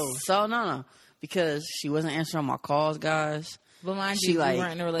 no. So no, because she wasn't answering my calls, guys. But mind She you, like, we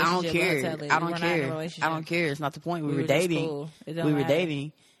weren't in a I relationship. don't care. I'll tell you. I We don't were not in a care. relationship. I don't care. It's not the point. We We were were just dating. cool. It don't We were matter.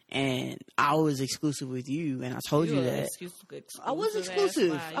 dating, and I was exclusive with you, and I told you that. I was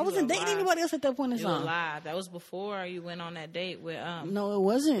exclusive. I wasn't dating anybody else at that point in You time. lied. That was before you went on that date with No, it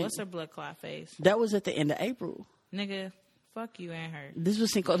wasn't. what's her blood clot face? That was at the end of April. Nigga, fuck you and her. This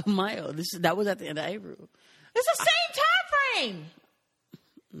was Cinco de Mayo. That was at the end of April. It's the same time frame.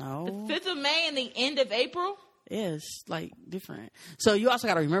 No. 5th of May and the end of April. Yeah, it's like different. So you also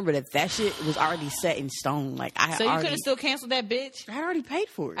got to remember that shit was already set in stone. Like So you could have still canceled that bitch. I already paid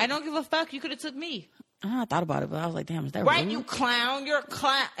for it. I don't give a fuck. You could have took me. I thought about it, but I was like, damn, is that Right, rude? you clown. You're a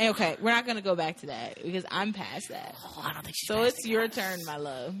clown. Okay, we're not going to go back to that because I'm past that. Oh, I don't think she's So past it's it, your guys. turn, my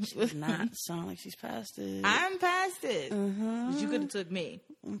love. Does not sound like she's past it. I'm past it. But you could have took me.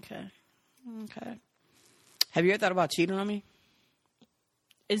 Okay. Have you ever thought about cheating on me?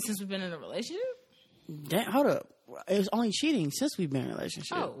 And since we've been in a relationship? Damn, hold up. It was only cheating since we've been in a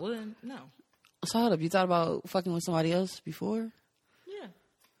relationship. Oh, well then, no. So hold up. You thought about fucking with somebody else before? Yeah.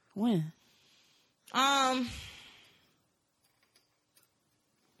 When?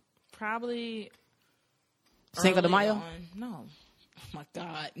 Probably Cinco de early Mayo? on. No. Oh my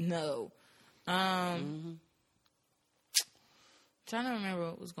God, no. Trying to remember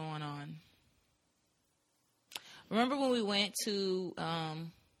what was going on. Remember when we went to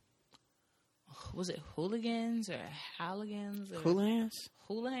was it Hooligans or Halligans or Hooligans?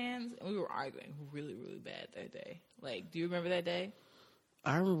 Hooligans? And we were arguing really, really bad that day. Like, do you remember that day?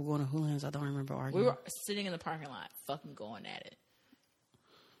 I remember going to Hooligans. I don't remember arguing. We were sitting in the parking lot, fucking going at it.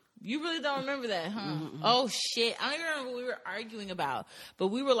 You really don't remember that, huh? Oh, shit. I don't even remember what we were arguing about. But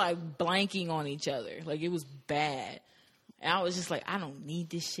we were, like, blanking on each other. Like, it was bad. And I was just like, I don't need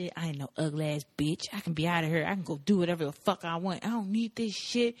this shit. I ain't no ugly-ass bitch. I can be out of here. I can go do whatever the fuck I want. I don't need this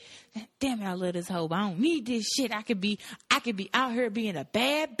shit. Damn it, I love this hoe. But I don't need this shit. I could be out here being a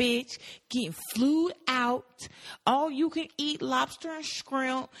bad bitch, getting flued out, all you can eat lobster and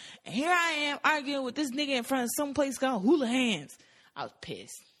shrimp. And here I am arguing with this nigga in front of some place called Hula Hands. I was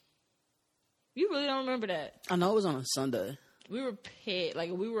pissed. You really don't remember that? I know it was on a Sunday. We were pissed. Like,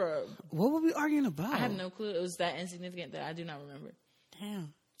 we were... What were we arguing about? I have no clue. It was that insignificant that I do not remember.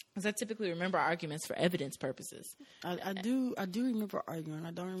 Damn. Because I typically remember arguments for evidence purposes. I do remember arguing.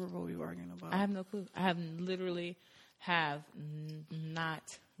 I don't remember what we were arguing about. I have no clue. I have literally not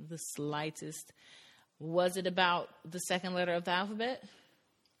the slightest. Was it about the second letter of the alphabet?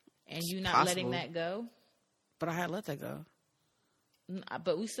 And you not letting that go? But I had let that go.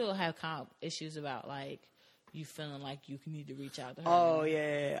 But we still have issues about, like, you feeling like you need to reach out to her. Oh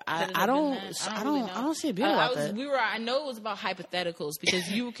yeah, I don't see a bit about that. I know it was about hypotheticals because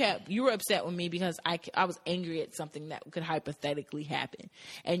you were upset with me because I was angry at something that could hypothetically happen,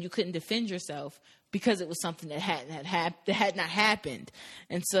 and you couldn't defend yourself because it was something that had not happened,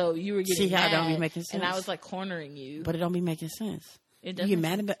 and so you were getting mad. Don't be making sense. And I was like cornering you, but it don't be making sense. You get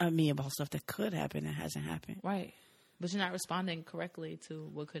mad at me about stuff that could happen that hasn't happened, right? But you're not responding correctly to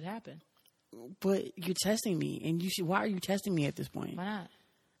what could happen. But you're testing me, and why are you testing me at this point? Why not?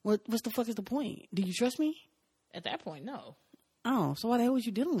 What's the fuck is the point? Do you trust me? At that point, no. Oh, so why the hell was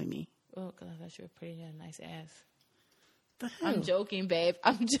you dealing with me? Oh, because I thought you were pretty and nice ass. The hell? I'm joking, babe.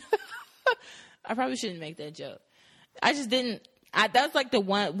 I probably shouldn't make that joke. I just didn't. That's like the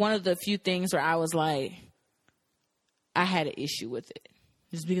one of the few things where I was like, I had an issue with it,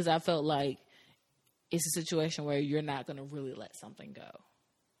 just because I felt like it's a situation where you're not going to really let something go.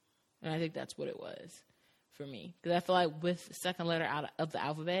 And I think that's what it was for me. Because I feel like with the second letter out of the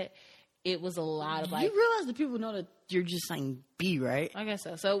alphabet, it was a lot of like... You realize that people know that you're just saying B, right? I guess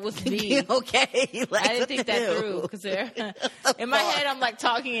so. So it was B. Okay. Like, I didn't think that through. Because in my head, I'm like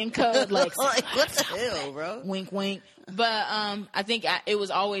talking in code. Like what the hell, bro? Wink, wink. But I think it was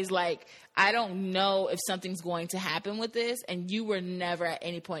always like, I don't know if something's going to happen with this. And you were never at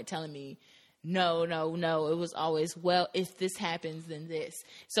any point telling me, no. It was always, well, if this happens, then this.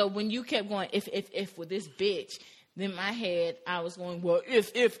 So when you kept going, if with this bitch, then in my head, I was going, well,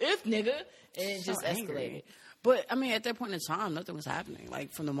 if, nigga. And it just escalated. But, I mean, at that point in time, nothing was happening.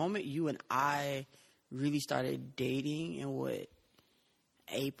 Like, from the moment you and I really started dating in,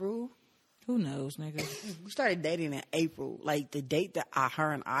 April? Who knows, nigga? We started dating in April. Like, the date that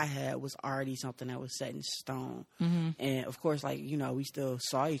her and I had was already something that was set in stone. Mm-hmm. And, of course, like, you know, we still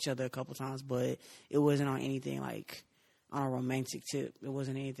saw each other a couple times, but it wasn't on anything, like, on a romantic tip. It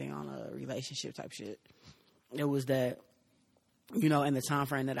wasn't anything on a relationship type shit. It was that, you know, in the time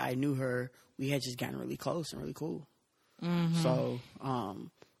frame that I knew her, we had just gotten really close and really cool. Mm-hmm. So,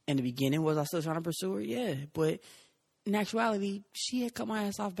 in the beginning, was I still trying to pursue her? Yeah. But in actuality, she had cut my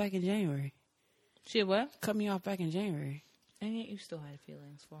ass off back in January. She had what? Cut me off back in January. And yet you still had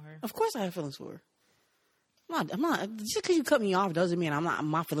feelings for her. Of course I had feelings for her. I'm not. Just because you cut me off doesn't mean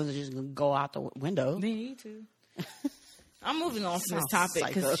my feelings are just going to go out the window. They need to. I'm moving on from this topic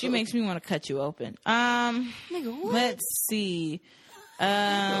because she makes me want to cut you open. Nigga, what? Let's see.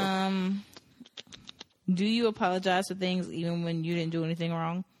 Do you apologize for things even when you didn't do anything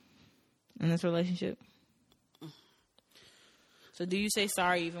wrong in this relationship? So do you say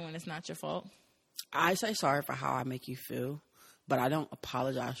sorry even when it's not your fault? I say sorry for how I make you feel, but I don't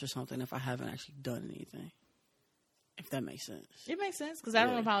apologize for something if I haven't actually done anything. If that makes sense. It makes sense because I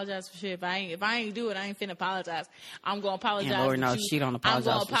don't apologize for shit. If I ain't do it, I ain't finna apologize. I'm gonna apologize. And Lord knows she don't apologize.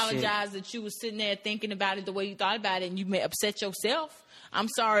 I'm gonna apologize that you was sitting there thinking about it the way you thought about it, and you may upset yourself. I'm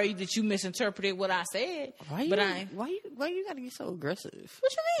sorry that you misinterpreted what I said. Why you gotta get so aggressive?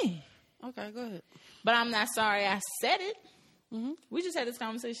 What you mean? Okay, go ahead. But I'm not sorry I said it. Mm-hmm. We just had this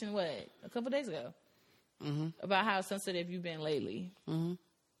conversation, a couple days ago, about how sensitive you've been lately. Mm-hmm.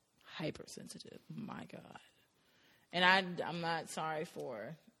 Hypersensitive. My God. And I'm not sorry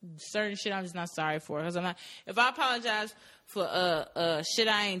for certain shit. I'm just not sorry for because I'm not. If I apologize for shit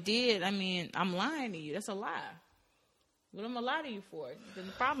I ain't did, I mean I'm lying to you. That's a lie. What am I lie to you for? The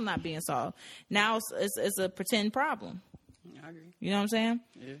problem not being solved. Now it's a pretend problem. I agree. You know what I'm saying?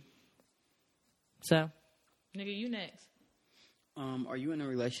 Yeah. So, nigga, you next. Are you in a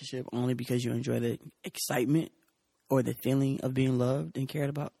relationship only because you enjoy the excitement or the feeling of being loved and cared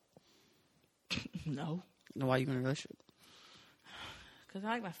about? No. Then why are you in a relationship? Because I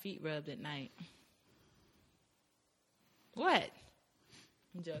like my feet rubbed at night. What?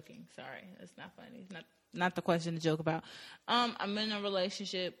 I'm joking. Sorry, that's not funny. It's not the question to joke about. I'm in a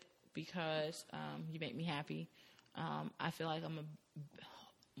relationship because you make me happy. I feel like I'm a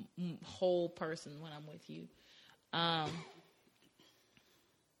whole person when I'm with you. I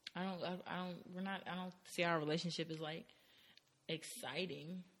don't see our relationship as like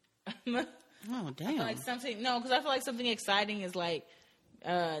exciting. Oh damn! Like something, no, because I feel like something exciting is like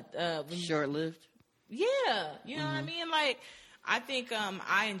short-lived. Yeah, you know what I mean. Like I think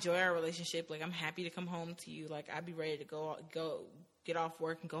I enjoy our relationship. Like I'm happy to come home to you. Like I'd be ready to go get off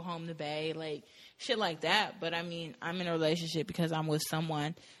work and go home to Bay, like shit like that. But I mean, I'm in a relationship because I'm with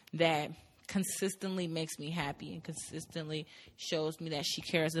someone that consistently makes me happy and consistently shows me that she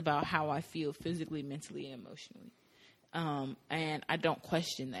cares about how I feel physically, mentally, and emotionally. And I don't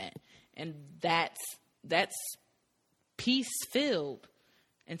question that. And that's peace filled.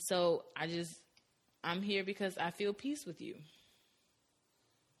 And so I'm here because I feel peace with you.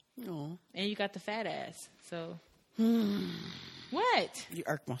 No. And you got the fat ass. So what? You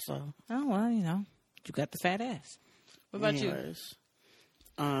irk my soul. Oh well, you got the fat ass. What about you?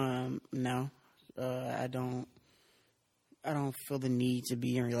 No. I don't feel the need to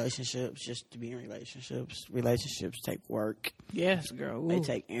be in relationships just to be in relationships. Relationships take work. Yes, girl. Ooh. They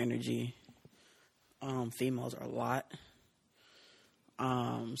take energy. Females are a lot.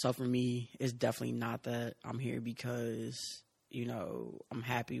 So for me, it's definitely not that. I'm here because, I'm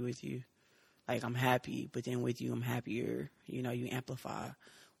happy with you. Like, I'm happy, but then with you, I'm happier. You amplify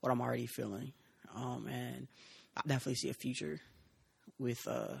what I'm already feeling. And I definitely see a future with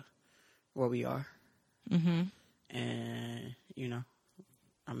where we are. Mm-hmm. And,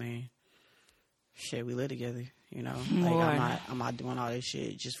 shit, we live together, Like, I'm not doing all this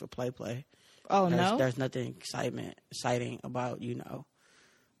shit just for play. Oh, no? There's nothing exciting about,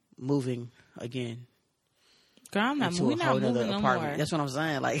 moving again. Girl, we're not moving no apartment. more. That's what I'm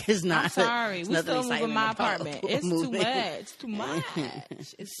saying. Like, it's not. I'm sorry. We still moving my apartment. It's moving. Too much. Too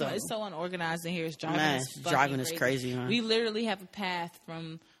much. It's so unorganized in here. It's driving us crazy, man. We literally have a path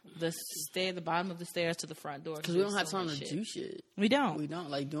from the bottom of the stairs to the front door. Because we don't have time to do shit. We don't.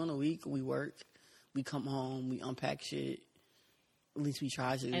 Like, during the week, we work. We come home. We unpack shit. At least we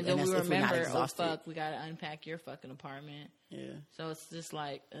try to. And then we remember, oh, fuck, we got to unpack your fucking apartment. Yeah. So it's just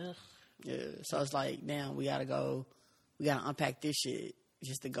like, ugh. Yeah, so it's like, damn, we gotta unpack this shit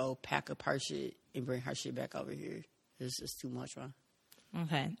just to go pack up her shit and bring her shit back over here. It's just too much, man.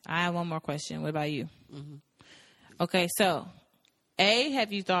 Okay, I have one more question. What about you? Mm-hmm. Okay, so,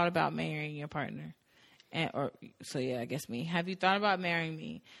 have you thought about marrying your partner? I guess me. Have you thought about marrying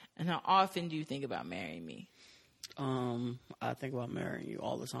me? And how often do you think about marrying me? I think about marrying you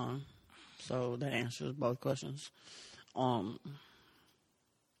all the time. So that answers both questions.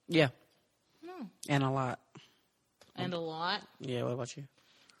 Yeah. And a lot. And a lot? Yeah, what about you?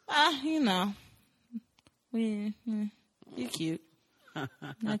 You're cute.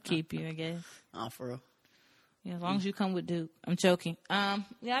 I'll keep you, I guess. Oh, for real? Yeah, as long as you come with Duke. I'm joking. I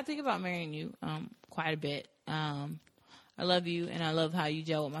think about marrying you quite a bit. I love you, and I love how you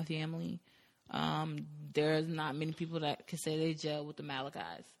gel with my family. There's not many people that can say they gel with the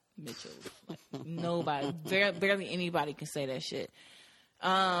Malachis, Mitchells. Like, nobody. Barely anybody can say that shit.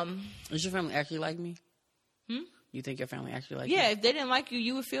 Does your family actually like me? You think your family actually like me? Yeah, if they didn't like you,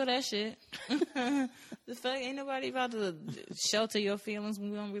 you would feel that shit. The fuck, ain't nobody about to shelter your feelings when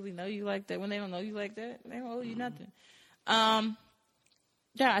we don't really know you like that. When they don't know you like that, they don't owe you nothing.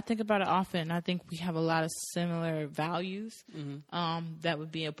 Yeah, I think about it often. I think we have a lot of similar values that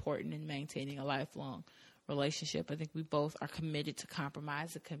would be important in maintaining a lifelong relationship. I think we both are committed to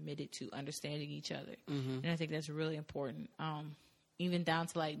compromise and committed to understanding each other. And I think that's really important. Even down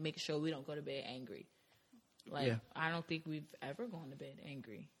to, like, making sure we don't go to bed angry. Like, yeah. I don't think we've ever gone to bed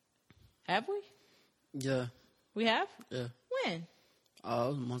angry. Have we? Yeah. We have? Yeah. When? It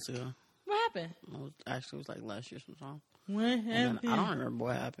was months ago. What happened? It was like last year sometime. What happened? I don't remember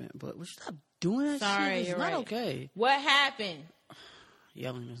what happened, but we should stop doing that Sorry, shit. It's not right. okay. What happened?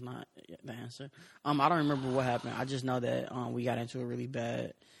 Yelling is not the answer. I don't remember what happened. I just know that we got into it really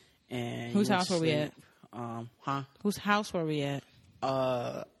bad. And whose house were we at? Whose house were we at?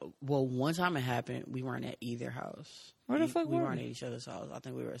 Well, one time it happened, we weren't at either house. Where the fuck were we? We weren't at each other's house. I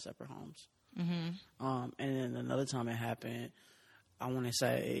think we were at separate homes. And then another time it happened, I want to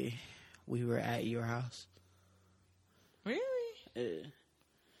say we were at your house. Really? Yeah.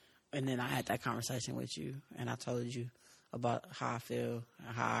 And then I had that conversation with you, and I told you about how I feel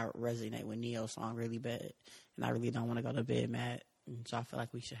and how I resonate with Neo's song really bad. And I really don't want to go to bed mad. And so I feel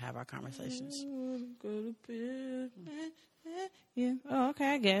like we should have our conversations. Go to bed. Yeah. Oh,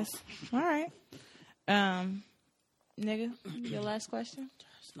 okay, I guess. All right. nigga, your last question.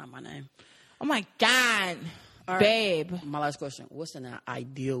 It's not my name. Oh my God, All right. babe. My last question. What's an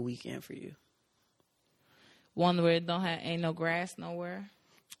ideal weekend for you? One where it ain't no grass nowhere.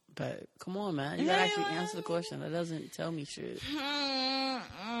 But come on, man. You gotta actually answer the question. That doesn't tell me shit.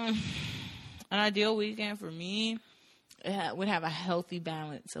 An ideal weekend for me would have a healthy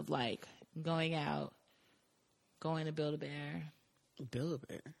balance of like going out, going to Build-A-Bear.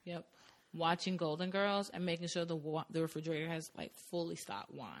 Build-A-Bear. Yep. Watching Golden Girls and making sure the refrigerator has like fully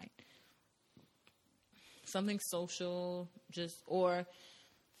stocked wine. Something social,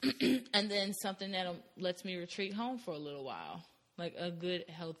 and then something that lets me retreat home for a little while. Like a good,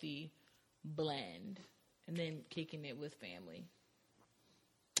 healthy blend. And then kicking it with family.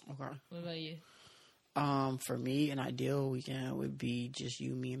 Okay. What about you? For me, an ideal weekend would be just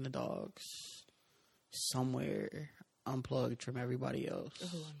you, me, and the dogs. Somewhere unplugged from everybody else.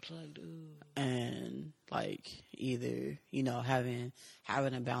 Oh, unplugged. Ooh. And like either, having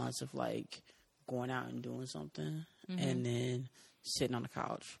a balance of like going out and doing something and then sitting on the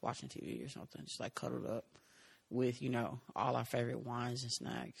couch watching TV or something, just like cuddled up with, all our favorite wines and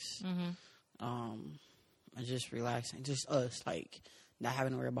snacks. And just relaxing. Just us, like not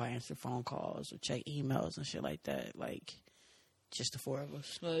having to worry about answering phone calls or check emails and shit like that. Like just the four of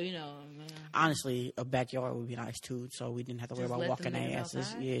us. Well, man. Honestly, a backyard would be nice too, so we didn't have to worry Just about let walking them their niggas asses.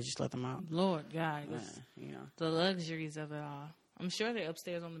 outside? Yeah, just let them out. Lord God. The The luxuries of it all. I'm sure they're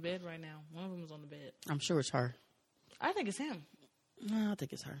upstairs on the bed right now. One of them is on the bed. I'm sure it's her. I think it's him. No, I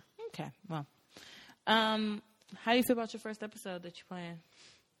think it's her. Okay. Well, how do you feel about your first episode that you're playing?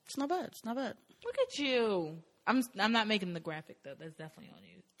 It's not bad. It's not bad. Look at you. I'm not making the graphic though. That's definitely on you.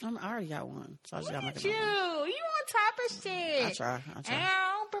 I already got one, so I just got to Look make at you. another one. You on top of shit. I try.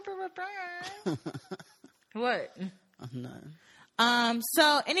 Ow. Brr, brr, brr, brr. What? None.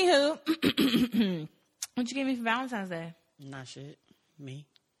 So anywho, what'd you give me for Valentine's Day? Not shit. Me.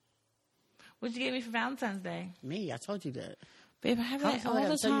 What'd you give me for Valentine's Day? Me. I told you that. Babe, I have How that the fuck I all the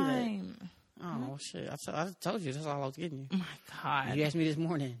gotta tell you that? time. Oh, shit. I told you. That's all I was getting you. Oh my God. You asked me this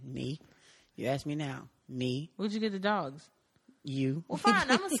morning. Me. You asked me now. Me. What'd you get the dogs? You. Well, fine.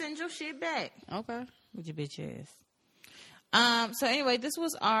 I'm gonna send your shit back. Okay. With your bitch ass. So anyway, this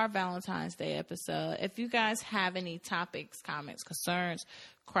was our Valentine's Day episode. If you guys have any topics, comments, concerns,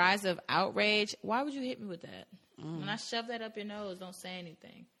 cries of outrage, why would you hit me with that? When I shove that up your nose, don't say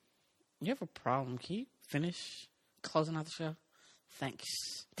anything. You have a problem. Can you finish closing out the show? Thanks.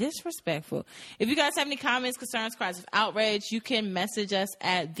 Disrespectful. If you guys have any comments, concerns, cries of outrage, you can message us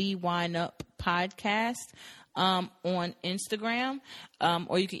at The Wine Up Podcast on Instagram,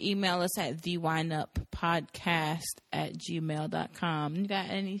 or you can email us at thewineuppodcast@gmail.com. You got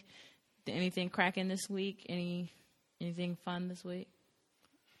anything cracking this week? Anything fun this week?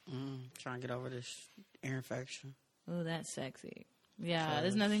 Trying to get over this ear infection. Oh, that's sexy. Yeah,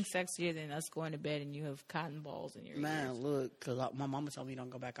 there's nothing sexier than us going to bed and you have cotton balls in your Man, ears. look, because my mama told me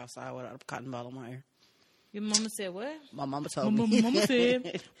don't go back outside without a cotton ball in my ear. Your mama said what? My mama told My me. mama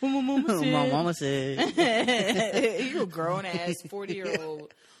said. My mama said. My mama said. You a grown ass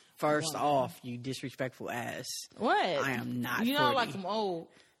 40-year-old. First off, you disrespectful ass. What? I am not You know, 40. like I'm old.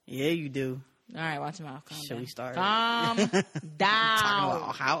 Yeah, you do. All right, watch your mouth. Calm Should down. we start? Calm Talking down.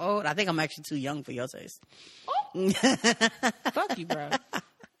 about how old? I think I'm actually too young for your taste. Fuck you, bro.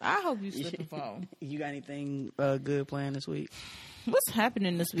 I hope you slip and fall. You got anything good planned this week? What's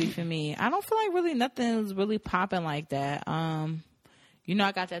happening this week for me? I don't feel like really nothing's really popping like that. I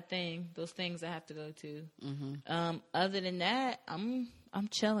got that thing, those things I have to go to. Mm-hmm. Other than that, I'm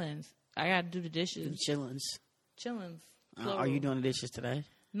chilling. I got to do the dishes. Chillins. Chillins. Are you doing the dishes today?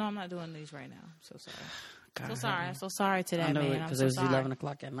 No, I'm not doing these right now. I'm so sorry. God, So sorry. I'm so sorry today, I know man. it because I'm it was so sorry. 11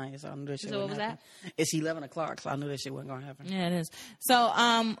 o'clock at night, so I knew that shit So what wouldn't was happen. It's 11 o'clock, so I knew that shit wasn't going to happen. Yeah, it is. So,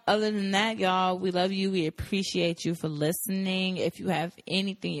 other than that, y'all, we love you. We appreciate you for listening. If you have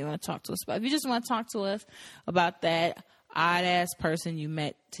anything you want to talk to us about, if you just want to talk to us about that odd ass person you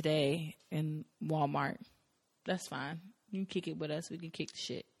met today in Walmart, that's fine. You can kick it with us. We can kick the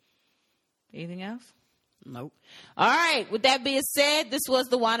shit. Anything else? Nope. All right. With that being said, this was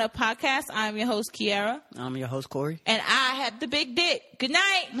the Wine Up Podcast. I'm your host, Kiara. I'm your host, Corey. And I have the big dick. Good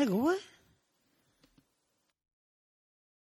night. Nigga, what?